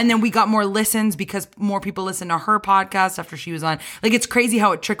was, and then we got more listens because more people listened to her podcast after she was on. Like it's crazy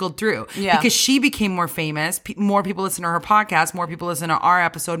how it trickled through. Yeah. Because she became more famous. More people listen to her podcast. More people listen to our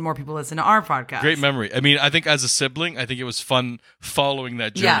episode. More people listen to our podcast. Great memory. I mean, I think as a sibling, I think it was fun following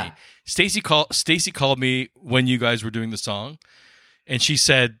that journey. Yeah. Stacey called me when you guys were doing the song, and she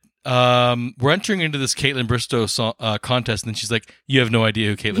said, we're entering into this Caitlin Bristow contest, and then she's like, you have no idea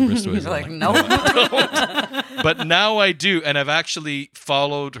who Caitlin Bristow is. You're like, no, nope. I don't. But now I do, and I've actually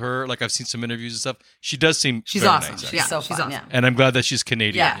followed her. Like I've seen some interviews and stuff. She does seem She's very awesome. nice, Yeah, She's so she's fun, awesome. yeah. and I'm glad that she's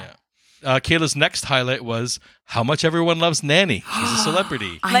Canadian. Yeah. Kayla's next highlight was how much everyone loves Nanny. She's a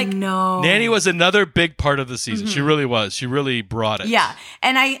celebrity. I know. Nanny was another big part of the season. She really was. She really brought it. Yeah.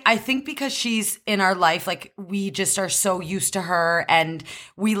 And I think because she's in our life, like we just are so used to her and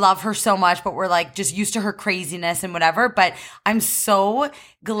we love her so much, but we're like just used to her craziness and whatever. But I'm so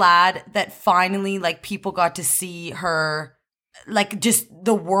glad that finally like people got to see her. Like just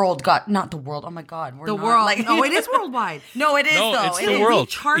the world got not the world. Oh my God, we're The not, world. Like, no, it is worldwide. No, it is No, though. it's It the is.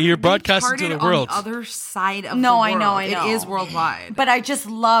 world. You're We broadcasting to the charted world. on the other side of No, the I world. know, I know. It is worldwide. But I just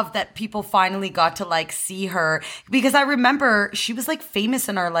love that people finally got to like see her because I remember she was like famous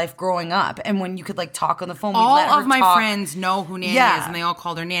in our life growing up, and when you could like talk on the phone, we'd all let her of my talk. friends know who Nanny Yeah. is, and they all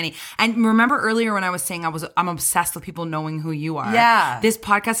called her Nanny. And remember earlier when I was saying I'm obsessed with people knowing who you are. Yeah. This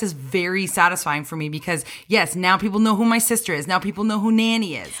podcast is very satisfying for me because yes, now people know who my sister is. Now people know who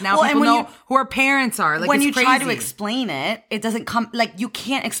Nanny is. Now Well, and people when know you- who our parents are. Like when it's you crazy. try to explain it, it doesn't come like you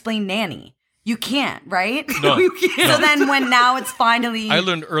can't explain Nanny. You can't, right? No. You can't. So then when now it's finally I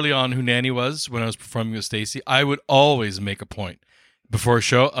learned early on who Nanny was when I was performing with Stacey. I would always make a point before a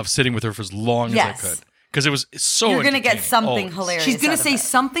show of sitting with her for as long Yes. as I could. Because it was so you're gonna get entertaining, something always. hilarious. She's gonna out of say it.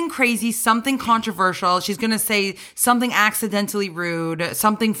 something crazy, something controversial. She's gonna say something accidentally rude,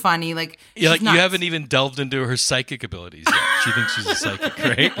 something funny. Like Yeah, like she's nuts. you haven't even delved into her psychic abilities yet. She thinks she's a psychic,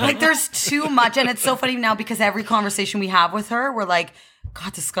 right? Like there's too much, and it's so funny now because every conversation we have with her, we're like,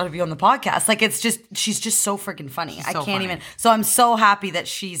 God, this has got to be on the podcast. Like it's just, she's just so freaking funny. I so can't funny. even. So I'm so happy that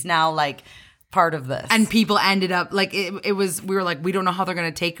she's now like part of this. And people ended up like it was. We were like, we don't know how they're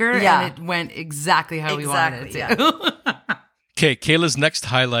gonna take her. Yeah. And it went exactly how we wanted it to. Exactly, Okay, Kayla's next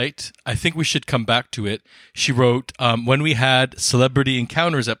highlight, I think we should come back to it. She wrote, when we had Celebrity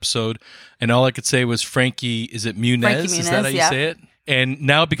Encounters episode, and all I could say was Frankie, is it Muniz? Frankie Is that how Muniz, you yeah. say it? And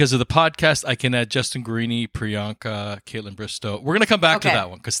now because of the podcast, I can add Justin Guarini, Priyanka, Caitlin Bristow. We're going to come back to Okay. that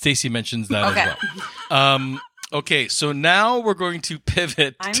one because Stacey mentions that Okay. as well. Okay, so now we're going to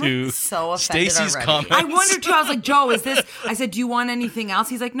pivot I'm to so offended Stacey's already. comments. I wondered too. I was like, Joe, is this? I said, do you want anything else?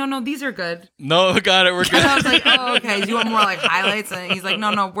 He's like, no, these are good. No, got it. We're And I good. was like, oh, okay. Do you want more like highlights? And he's like,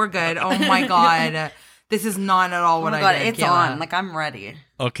 no, we're good. Oh my God. This is not at all oh what my I God, did. it's Kayla. on. Like I'm ready.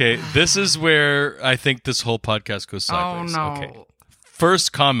 Okay, this is where I think this whole podcast goes Oh sideways. no. Okay.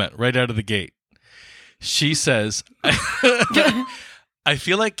 First comment right out of the gate. She says, I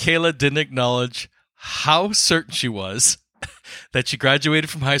feel like Kayla didn't acknowledge how certain she was that she graduated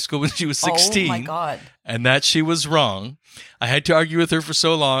from high school when she was 16. Oh my God. And that she was wrong. I had to argue with her for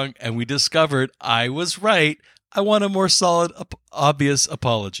so long, and we discovered I was right. I want a more solid, obvious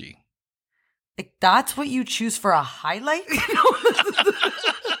apology. Like, that's what you choose for a highlight?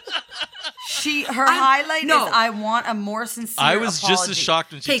 Her highlight is I want a more sincere I was apology. just as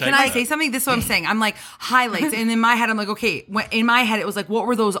shocked when she Okay, typed can I that. say something? This is what I'm saying. I'm like, highlights. And in my head, I'm like, okay, in my head, it was like, what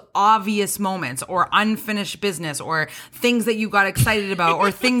were those obvious moments or unfinished business or things that you got excited about or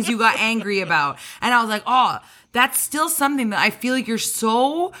things you got angry about? And I was like, oh, that's still something that I feel like you're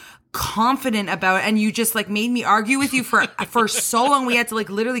so confident about, and you just like made me argue with you for so long. We had to like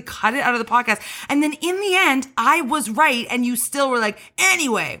literally cut it out of the podcast, and then in the end I was right and you still were like,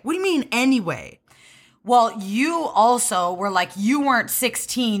 anyway. What do you mean anyway? Well, you also were like, you weren't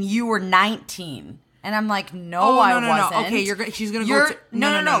 16, you were 19. And I'm like, no, I wasn't. Okay, she's gonna go.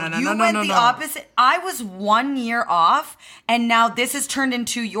 No. You went the opposite. I was 1 year off, and now this has turned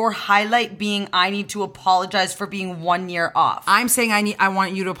into your highlight being I need to apologize for being 1 year off. I'm saying I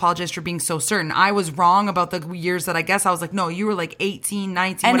want you to apologize for being so certain. I was wrong about the years that I guess I was like, no, you were like 18,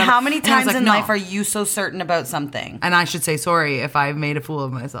 19, and whatever. how many And I was times like, in no. life are you so certain about something? And I should say sorry if I made a fool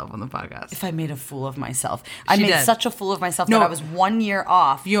of myself on the podcast. If I made a fool of myself. I She made did. such a fool of myself No. that I was 1 year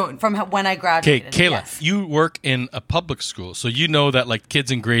off from when I Okay, graduated. Kayla, Yes. you work in a public school, so you know that like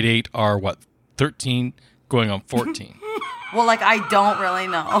kids in grade 8 are what, 13 going on 14. Well, like, I don't really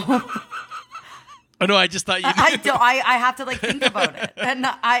know. Oh no, I just thought you knew. I don't. I have to like think about it. And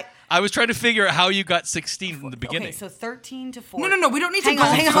I was trying to figure out how you got 16 from the beginning. Okay, so 13 to 14. No, we don't need to hang go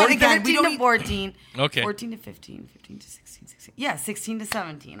on, hang on. again. We 13 don't to need- 14. Okay. 14 to 15, 15 to 16, 16. Yeah, 16 to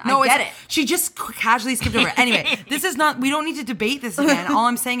 17. No, I get it. She just casually skipped over it. Anyway, this is not. We don't need to debate this again. All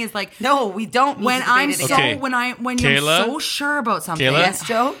I'm saying is like, No, we don't need when to debate I'm it so again. Okay. when you're Kayla? so sure about something. Kayla? Yes,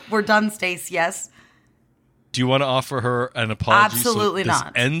 Joe? We're done, Stace. Yes. Do you want to offer her an apology? Absolutely so this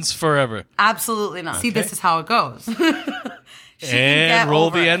not. ends forever. Absolutely not. See, this is how it goes. And roll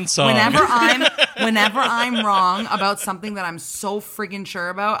the end song. Whenever I'm wrong about something that I'm so friggin' sure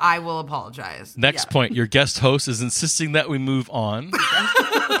about, I will apologize. Next point. Your guest host is insisting that we move on.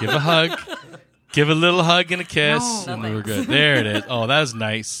 Give a hug. Give a little hug and a kiss. No. And we were good. There it is. Oh, that was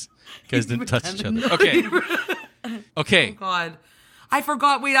nice. You guys didn't touch each other. Okay. Okay. God. I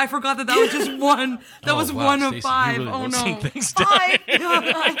forgot. Wait, I forgot that was just one. That Oh, was wow, one Stacey, of five. you really Oh wrote no. some things down.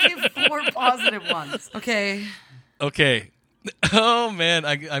 I gave 4 positive ones. Okay. Okay. Oh man,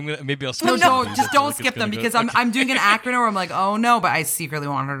 I'm gonna maybe I'll skip. No, some of these. I just feel don't like it's skip gonna them go- because I'm doing an acronym where I'm like, oh no, but I secretly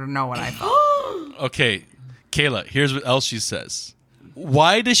want her to know what I thought. Okay, Kayla, here's what else she says.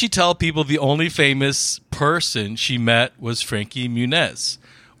 Why does she tell people the only famous person she met was Frankie Muniz?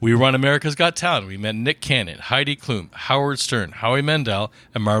 We were on America's Got Talent. We met Nick Cannon, Heidi Klum, Howard Stern, Howie Mandel,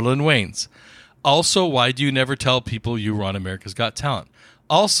 and Marlon Wayans. Also, why do you never tell people you were on America's Got Talent?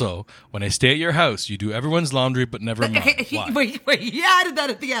 Also, when I stay at your house, you do everyone's laundry but never mine. Why? Wait, he added that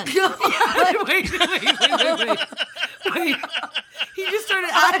at the end. Wait. He just started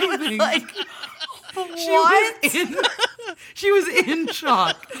adding things. Like, She was in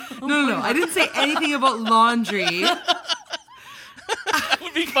shock. No. I didn't say anything about laundry. That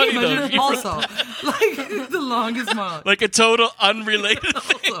would be funny though. if you were- Also, like the longest monologue. like a total unrelated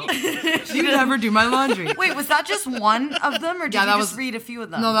thing. She would never do my laundry. Wait, was that just one of them, or did Yeah, you that just was- read a few of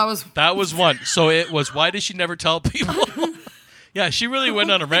them? No, that was That was one. So it was, why does she never tell people? Yeah, she really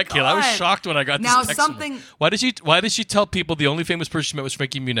went on a rant, Kayla. I was God. shocked when I got Now, this text from her. something- Why did she tell people the only famous person she met was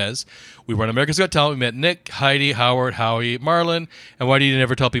Frankie Muniz? We were on America's Got Talent. We met Nick, Heidi, Howard, Howie, Marlon. And why do you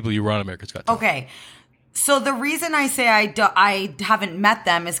never tell people you were on America's Got Talent? Okay. So the reason I say I haven't met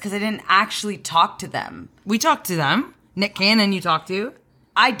them is because I didn't actually talk to them. we talked to them. Nick Cannon, you talked to.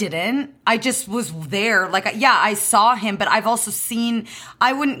 I didn't. I just was there. Like, yeah, I saw him, but I've also seen,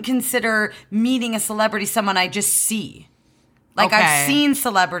 I wouldn't consider meeting a celebrity someone I just see. Like, Okay. I've seen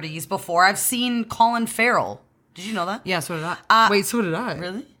celebrities before. I've seen Colin Farrell. Did you know that? Yeah, so did I. Wait, so did I.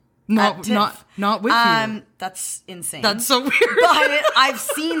 Really? No, At TIFF. not with you. That's insane. That's so weird. But I've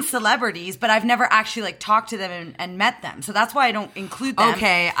seen celebrities, but I've never actually like talked to them and met them. So that's why I don't include them.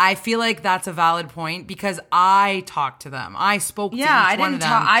 Okay, I feel like that's a valid point because I talked to them. I spoke to Yeah, each I one didn't of them.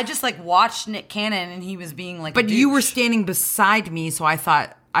 talk. I just like watched Nick Cannon and he was being like, but a you were douche. standing beside me, so I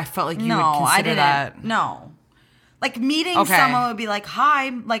felt like you No, would consider I didn't. that. No. Like meeting Okay. someone would be like, hi,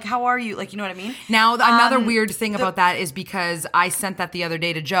 like, how are you? Like, you know what I mean? Now, another weird thing about that is because I sent that the other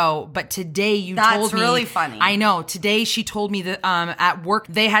day to Joe, but today you That's told me. really funny. I know. Today she told me that at work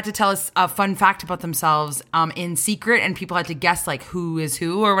they had to tell us a fun fact about themselves in secret, and people had to guess like who is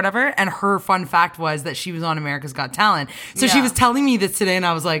who or whatever. And her fun fact was that she was on America's Got Talent. So she Yeah. was telling me this today, and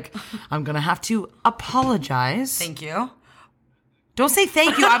I was like, I'm gonna have to apologize. Thank you. Don't say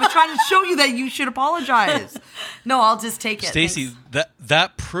thank you. I was trying to show you that you should apologize. No, I'll just take it. Stacey, Thanks.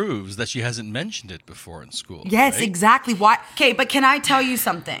 that proves that she hasn't mentioned it before in school. Yes, right? exactly. Why? Okay, but can I tell you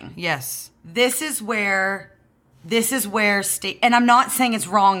something? Yes. This is where and I'm not saying it's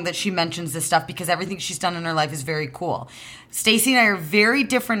wrong that she mentions this stuff because everything she's done in her life is very cool. Stacey and I are very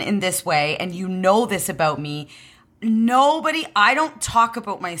different in this way, and you know this about me. I don't talk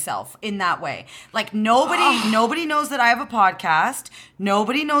about myself in that way. Like nobody knows that I have a podcast.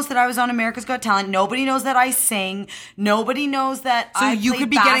 Nobody knows that I was on America's Got Talent. Nobody knows that I sing. Nobody knows that I you played could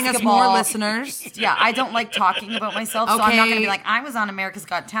be getting us more basketball. listeners. Yeah, I don't like talking about myself, so I'm not going to be like, I was on America's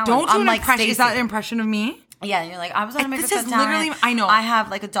Got Talent. Don't do I'm an like impression. Is Stacey. that an impression of me? Yeah, you're like, I was on America's This Got is Talent. literally- I know. I have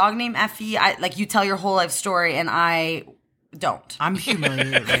like a dog named Effie. Like you tell your whole life story, and I don't. I'm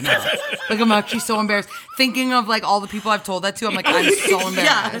humiliated right now. Like, I'm actually so embarrassed. Thinking of like all the people I've told that to, I'm like, I'm so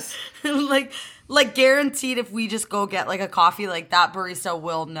embarrassed. Yeah. like guaranteed if we just go get like a coffee, like that barista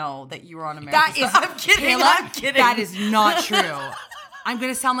will know that you were on America's That is, I'm kidding. Kayla, I'm kidding. That is not true. I'm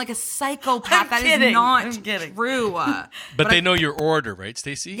going to sound like a psychopath. That is kidding. not I'm kidding. true. But they know your order, right,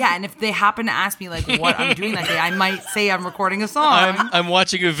 Stacey? Yeah, and if they happen to ask me like what I'm doing that day, I might say I'm recording a song. I'm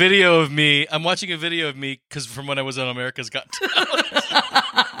watching a video of me. I'm watching a video of me because from when I was on America's Got Talent.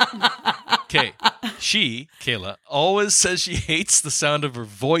 Okay, Kayla, always says she hates the sound of her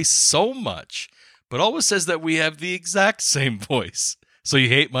voice so much, but always says that we have the exact same voice. So you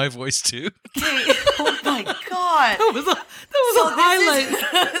hate my voice too? Oh my god. That was a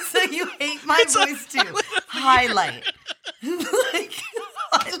highlight. So you hate my voice too. Highlight. Like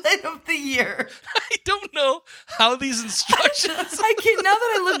highlight of the year. I don't know how these instructions. I can't, now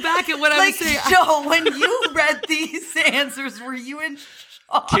that I look back at what I was Like, saying. Joe, when you read these answers, were you in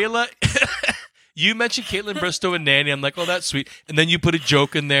shock? Kayla, you mentioned Caitlin Bristow and Nanny. I'm like, oh, that's sweet. And then you put a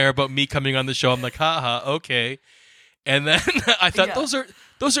joke in there about me coming on the show. I'm like, haha, okay. And then I thought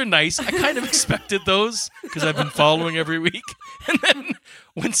those are nice. I kind of expected those because I've been following every week. And then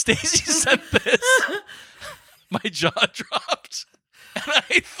when Stacey said this, my jaw dropped. And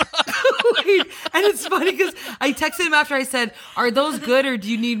I thought, Wait, and it's funny because I texted him after I said, "Are those good or do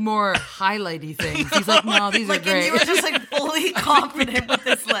you need more highlighty things?" He's like, "No, these are Like, and great." you were just like fully confident with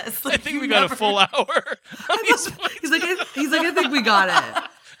this list. Like, I think you we got never- a full hour. he's like, I think we got it.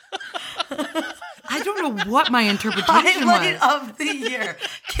 I don't know what my interpretation Highlight was. of the year.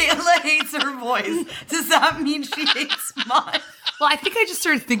 Kayla hates her voice. Does that mean she hates mine? Well, I think I just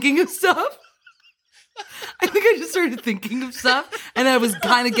started thinking of stuff. And I was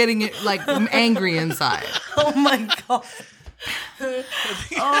kind of getting it like angry inside. Oh my god.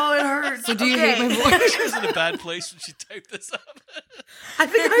 Oh, it hurts. So do you hate my voice? She was in a bad place when she typed this up. I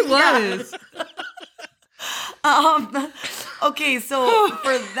think I was. Okay, so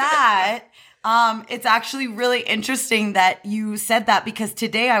for that, it's actually really interesting that you said that because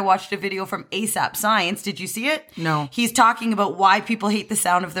today I watched a video from ASAP Science. Did you see it? No. He's talking about why people hate the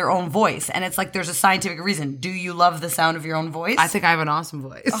sound of their own voice. And it's like there's a scientific reason. Do you love the sound of your own voice? I think I have an awesome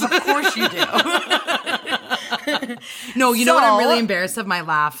voice. Of course you do. No, you know what? I'm So- really embarrassed of my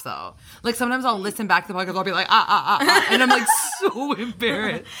laugh, though. Like, sometimes I'll listen back to the podcast, I'll be like, and I'm like so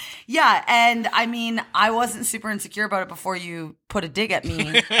embarrassed. Yeah, and I mean, I wasn't super insecure about it before you put a dig at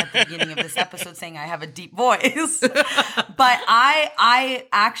me at the beginning of this episode saying I have a deep voice. But I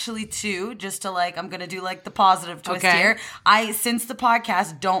actually too, just to like, I'm going to do like the positive twist Okay. here. I, since the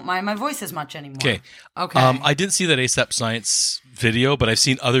podcast, don't mind my voice as much anymore. Okay. I didn't see that ASAP Science video, but I've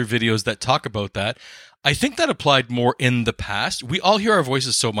seen other videos that talk about that. I think that applied more in the past. We all hear our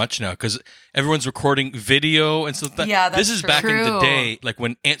voices so much now because everyone's recording video and stuff. Yeah, that's this is true. back in the True. day, like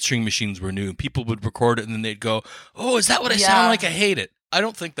when answering machines were new. People would record it and then they'd go, "Oh, is that what I Yeah. sound like? I hate it." I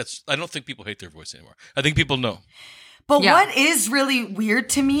don't think people hate their voice anymore. I think people know. But Yeah. what is really weird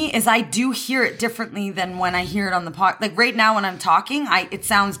to me is I do hear it differently than when I hear it on the pod. Like right now when I'm talking, it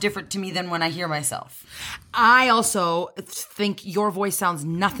sounds different to me than when I hear myself. I also think your voice sounds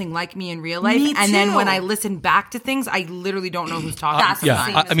nothing like me in real life. Me And then too. when I listen back to things, I literally don't know who's talking. That's Yeah,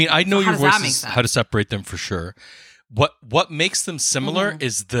 same I as mean, I know So how your does that make voices, sense? how to separate them for sure. What makes them similar Mm-hmm.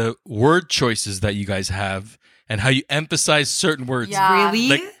 is the word choices that you guys have and how you emphasize certain words. Yeah.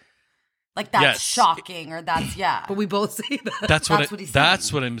 Really? Like that's Yes. shocking or that's, yeah. But we both say that. That's what what he's that's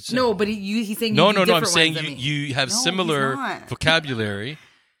saying. what I'm saying. No, but he's saying No, you do no, I'm different saying ones than me. you have No, he's similar not. vocabulary.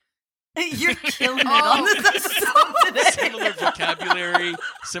 You're killing it on this episode today. Similar vocabulary,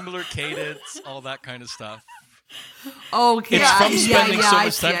 similar cadence, all that kind of stuff. Okay. It's from spending so I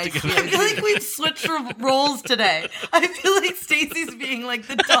much see, time I see, together. I I feel like we've switched roles today. I feel like Stacey's being like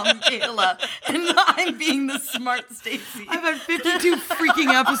the dumb Kayla, and I'm being the smart Stacey. I've had 52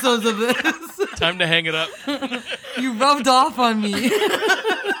 freaking episodes of this. Time to hang it up. You rubbed off on me.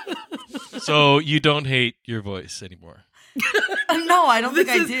 So you don't hate your voice anymore. No, I don't think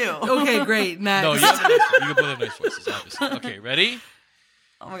I do. Okay, great. Next. No, you can both have nice voices, obviously. Okay, ready?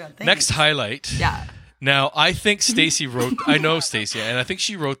 Oh my god. Thank Next you. highlight. Yeah. Now, I think Stacey wrote, I know Stacey, and I think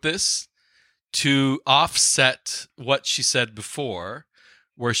she wrote this to offset what she said before,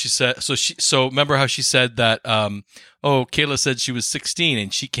 where she said, so remember how she said that, Kayla said she was 16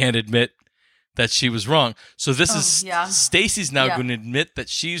 and she can't admit that she was wrong. So this is yeah. Stacey's now Yeah. going to admit that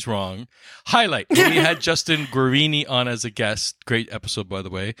she's wrong. Highlight. When we had Justin Guarini on as a guest. Great episode, by the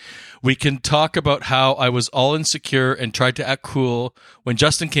way. We can talk about how I was all insecure and tried to act cool when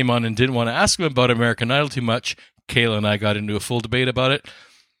Justin came on and didn't want to ask him about American Idol too much. Kayla and I got into a full debate about it.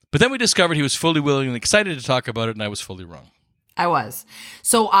 But then we discovered he was fully willing and excited to talk about it, and I was fully wrong. I was.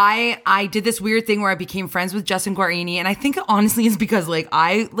 So I did this weird thing where I became friends with Justin Guarini, and I think honestly it's because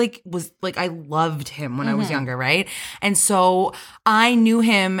I loved him when I was younger, right? And so I knew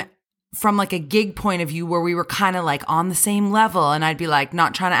him from like a gig point of view where we were kind of like on the same level, and I'd be like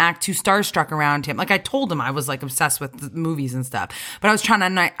not trying to act too starstruck around him. Like I told him I was like obsessed with the movies and stuff, but I was trying to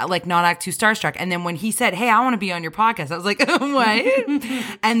not act too starstruck. And then when he said, "Hey, I want to be on your podcast," I was like, "What?"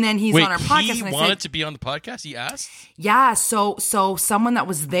 And then he's Wait, on our podcast, he and I wanted said, to be on the podcast? He asked? yeah, so someone that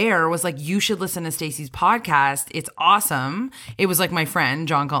was there was like, you should listen to Stacey's podcast. It's awesome. It was like my friend,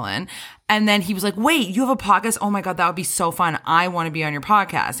 John Cullen. And then he was like, wait, you have a podcast? Oh my God, that would be so fun. I want to be on your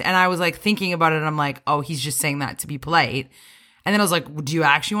podcast. And I was like thinking about it, and I'm like, oh, he's just saying that to be polite. And then I was like, do you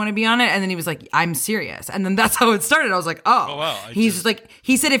actually want to be on it? And then he was like, I'm serious. And then that's how it started. I was like, oh wow. He's just like,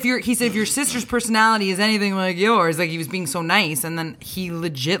 he said if your sister's personality is anything like yours, like he was being so nice. And then he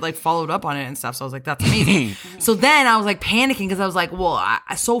legit like followed up on it and stuff. So I was like, that's amazing. So then I was like panicking because I was like, well,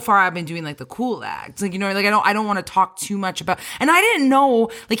 so far I've been doing like the cool act. Like, like I don't want to talk too much about, and I didn't know,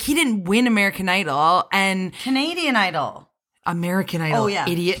 like he didn't win American Idol and Canadian Idol. American Idol. Oh yeah,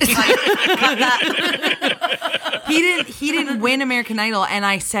 Idiot. He didn't win American Idol, and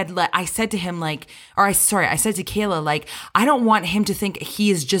I said to him I said to Kayla, like, I don't want him to think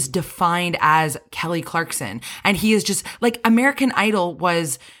he is just defined as Kelly Clarkson, and he is just like, American Idol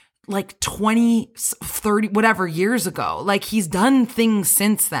was like 20, 30, whatever years ago. Like he's done things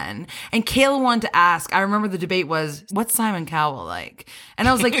since then. And Kayla wanted to ask, I remember the debate was, what's Simon Cowell like? And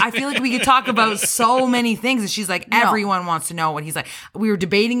I was like, I feel like we could talk about so many things. And she's like, everyone wants to know what he's like. We were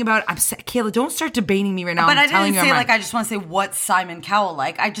debating about it. Kayla, don't start debating me right now. But I'm I telling didn't you say I'm like, I just want to say what's Simon Cowell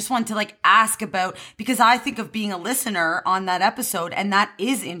like. I just want to like ask about, because I think of being a listener on that episode, and that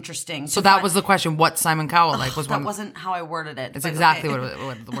is interesting. So that was the question. What's Simon Cowell like? That wasn't how I worded it. It's but exactly okay.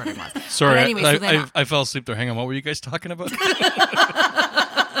 what the wording was. Sorry, But anyway, so then I fell asleep there. Hang on, what were you guys talking about?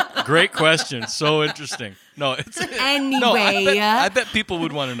 Great question. So interesting. No, it's Anyway. No, I bet people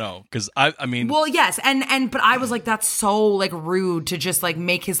would want to know because I mean. Well, yes, but I was like, that's so like rude to just like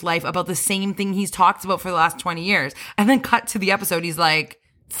make his life about the same thing he's talked about for the last 20 years, and then cut to the episode. He's like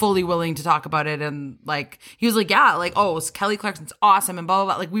fully willing to talk about it, and like he was like, yeah, like, oh, Kelly Clarkson's awesome, and blah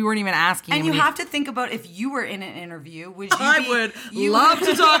blah blah. Like we weren't even asking. And him, you have to think about, if you were in an interview, would you you love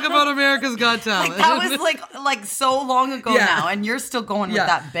to talk about America's Got Talent. Like, that was like so long ago now, and you're still going with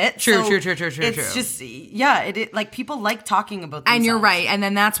that bit. True. It's just it like people like talking about themselves. And you're right. And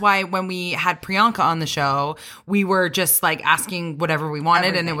then that's why when we had Priyanka on the show, we were just like asking whatever we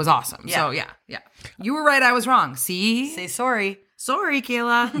wanted, and it was awesome. Yeah. So yeah. You were right, I was wrong. See? Say sorry. Sorry,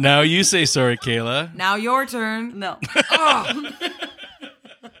 Kayla. Now you say sorry, Kayla. Now your turn. No. God.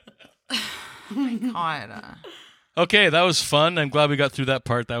 Okay, that was fun. I'm glad we got through that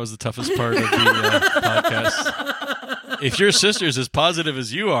part. That was the toughest part of the podcast. If your sister's as positive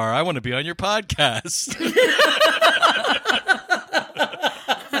as you are, I want to be on your podcast.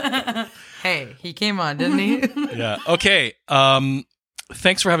 Hey, he came on, didn't he? Yeah. Okay.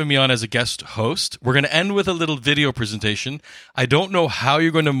 Thanks for having me on as a guest host. We're going to end with a little video presentation. I don't know how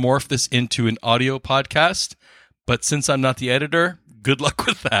you're going to morph this into an audio podcast, but since I'm not the editor, good luck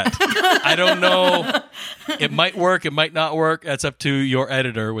with that. I don't know. It might work. It might not work. That's up to your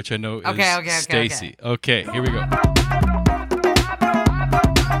editor, which I know is Stacey. Okay, here we go.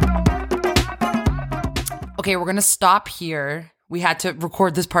 Okay, we're going to stop here. We had to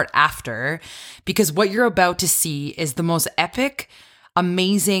record this part after, because what you're about to see is the most epic,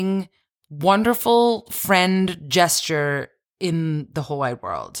 amazing, wonderful friend gesture in the whole wide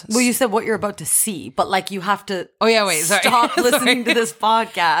world. Well, you said what you're about to see, but like you have to. Oh yeah, wait, sorry. Stop listening to this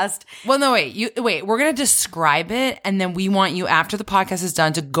podcast. Well, no, wait. We're gonna describe it, and then we want you, after the podcast is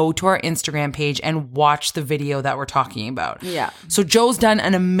done, to go to our Instagram page and watch the video that we're talking about. Yeah. So Joe's done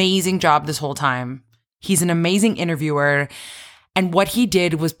an amazing job this whole time. He's an amazing interviewer, and what he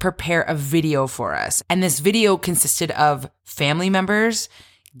did was prepare a video for us. And this video consisted of family members,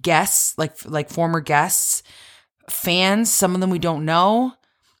 guests, like former guests, fans, some of them we don't know,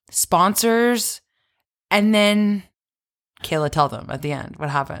 sponsors, and then Kayla, tell them at the end what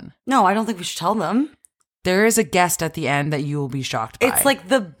happened. No, I don't think we should tell them. There is a guest at the end that you will be shocked by. It's like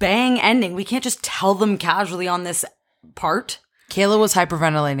the bang ending. We can't just tell them casually on this part. Kayla was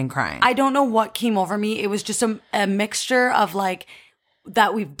hyperventilating, crying. I don't know what came over me. It was just a mixture of like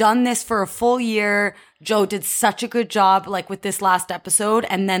that we've done this for a full year. Joe did such a good job like with this last episode.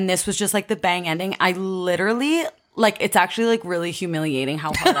 And then this was just like the bang ending. I literally like, it's actually like really humiliating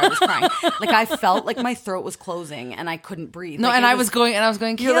how hard I was crying. Like I felt like my throat was closing and I couldn't breathe. No, like, and I was going, you're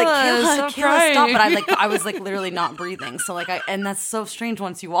like, Kayla, stop stop. But I was like literally not breathing. So like and that's so strange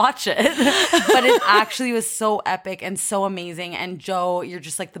once you watch it. But it actually was so epic and so amazing. And Joe, you're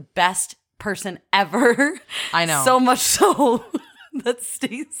just like the best person ever. I know. So much so that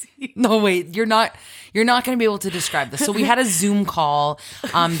Stacey. No, wait, you're not going to be able to describe this. So we had a Zoom call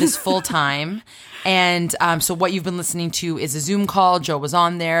this full time. And so what you've been listening to is a Zoom call. Joe was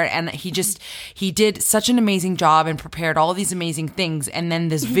on there, and he did such an amazing job and prepared all these amazing things. And then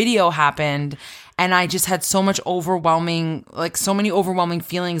this video happened, and I just had so many overwhelming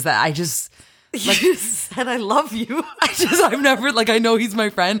feelings that I just like you said, I love you. I've never, like, I know he's my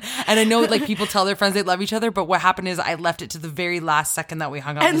friend, and I know like people tell their friends they love each other, but what happened is I left it to the very last second that we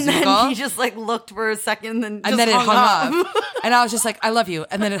hung up. And the Zoom then call. he just like looked for a second, and then it hung up. And I was just like, I love you.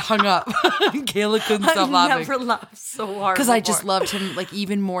 And then it hung up. Kayla couldn't stop laughing. I've never laughed so hard. Because I just loved him like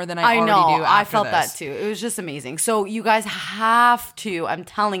even more than I already do. I felt this. that too. It was just amazing. So you guys have to, I'm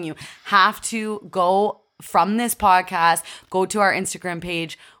telling you, have to go from this podcast, go to our Instagram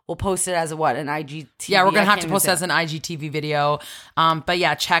page. We'll post it as an IGTV. Yeah, we're going to have to post it as an IGTV video. But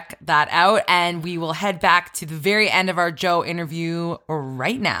yeah, check that out. And we will head back to the very end of our Joe interview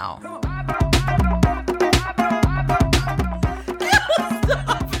right now.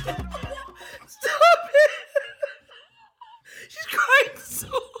 Stop it. She's crying so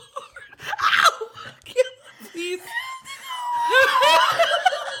hard. Ow. Please.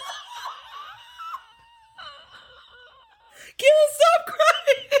 Kayla, stop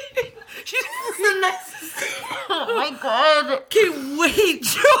crying. She's the nicest thing. Oh my God. Okay, wait,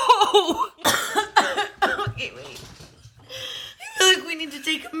 Joe. Okay, wait. I feel like we need to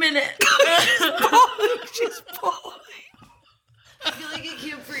take a minute. She's bawling. I feel like I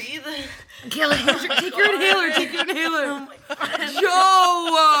can't breathe. Kayla, take your inhaler. Take your inhaler. Oh my God.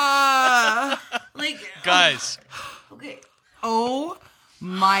 Joe. Like, Guys, okay. Oh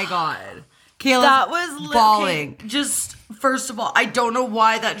my God. Kayla, That was bawling. Okay, just first of all, I don't know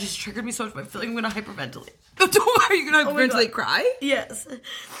why that just triggered me so much, but I feel like I'm gonna hyperventilate. Are you gonna hyperventilate? Cry? Yes.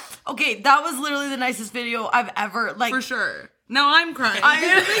 Okay, that was literally the nicest video I've ever like. For sure. Now I'm crying. I'm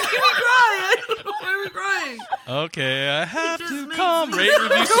You're making me cry. I don't know why we're crying. okay, I have just to makes come. me- Rate,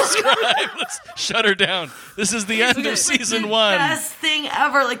 review, subscribe. Let's shut her down. This is the end of season one. Best thing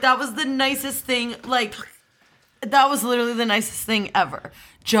ever. Like that was the nicest thing. Like that was literally the nicest thing ever.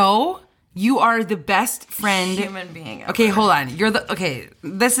 Joe, you are the best friend. Human being ever. Okay, hold on.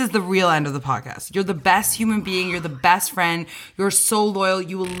 This is the real end of the podcast. You're the best human being. You're the best friend. You're so loyal.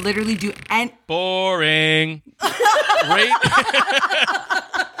 You will literally do Boring.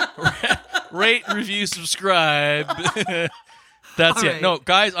 Rate, review, subscribe. That's All it. right. No,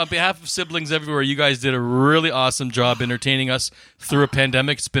 guys, on behalf of siblings everywhere, you guys did a really awesome job entertaining us through a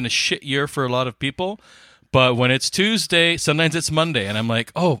pandemic. It's been a shit year for a lot of people. But when it's Tuesday, sometimes it's Monday, and I'm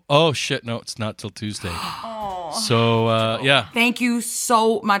like, oh shit, no, it's not till Tuesday. So, yeah. Thank you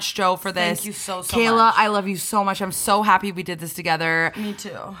so much, Joe, for this. Thank you so Kayla, much. I love you so much. I'm so happy we did this together. Me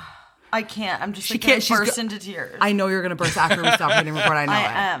too. I can't. I'm just She like can't- gonna she's burst go- into tears. I know you're going to burst after we stop hitting record. I know I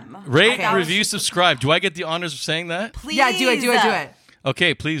it. am. Rate, Okay. review, subscribe. Do I get the honors of saying that? Please. Yeah, do it.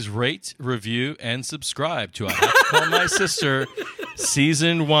 Okay, please rate, review, and subscribe to I Have to Call My Sister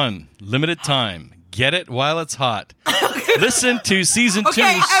Season 1. Limited time. Get it while it's hot. Listen to Season 2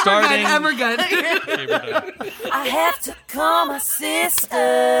 starting... We're good. Okay, we're done. I have to call my sister.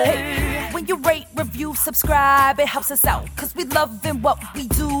 Hey, when you rate, review, subscribe, it helps us out. Cause we loving what we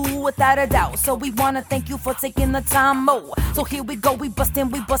do without a doubt. So we wanna thank you for taking the time, mo. So here we go, we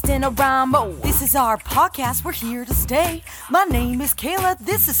bustin' a rhyme, mo. This is our podcast, we're here to stay. My name is Kayla,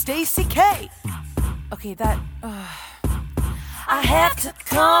 this is Stacey K. Okay, that... I have to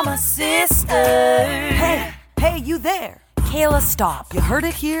call my sister. Hey, you there? Kayla, stop. You heard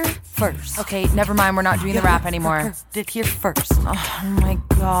it here first. Okay, never mind. We're not doing the rap anymore. Heard it here first. Oh my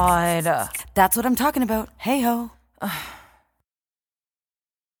God. That's what I'm talking about. Hey ho.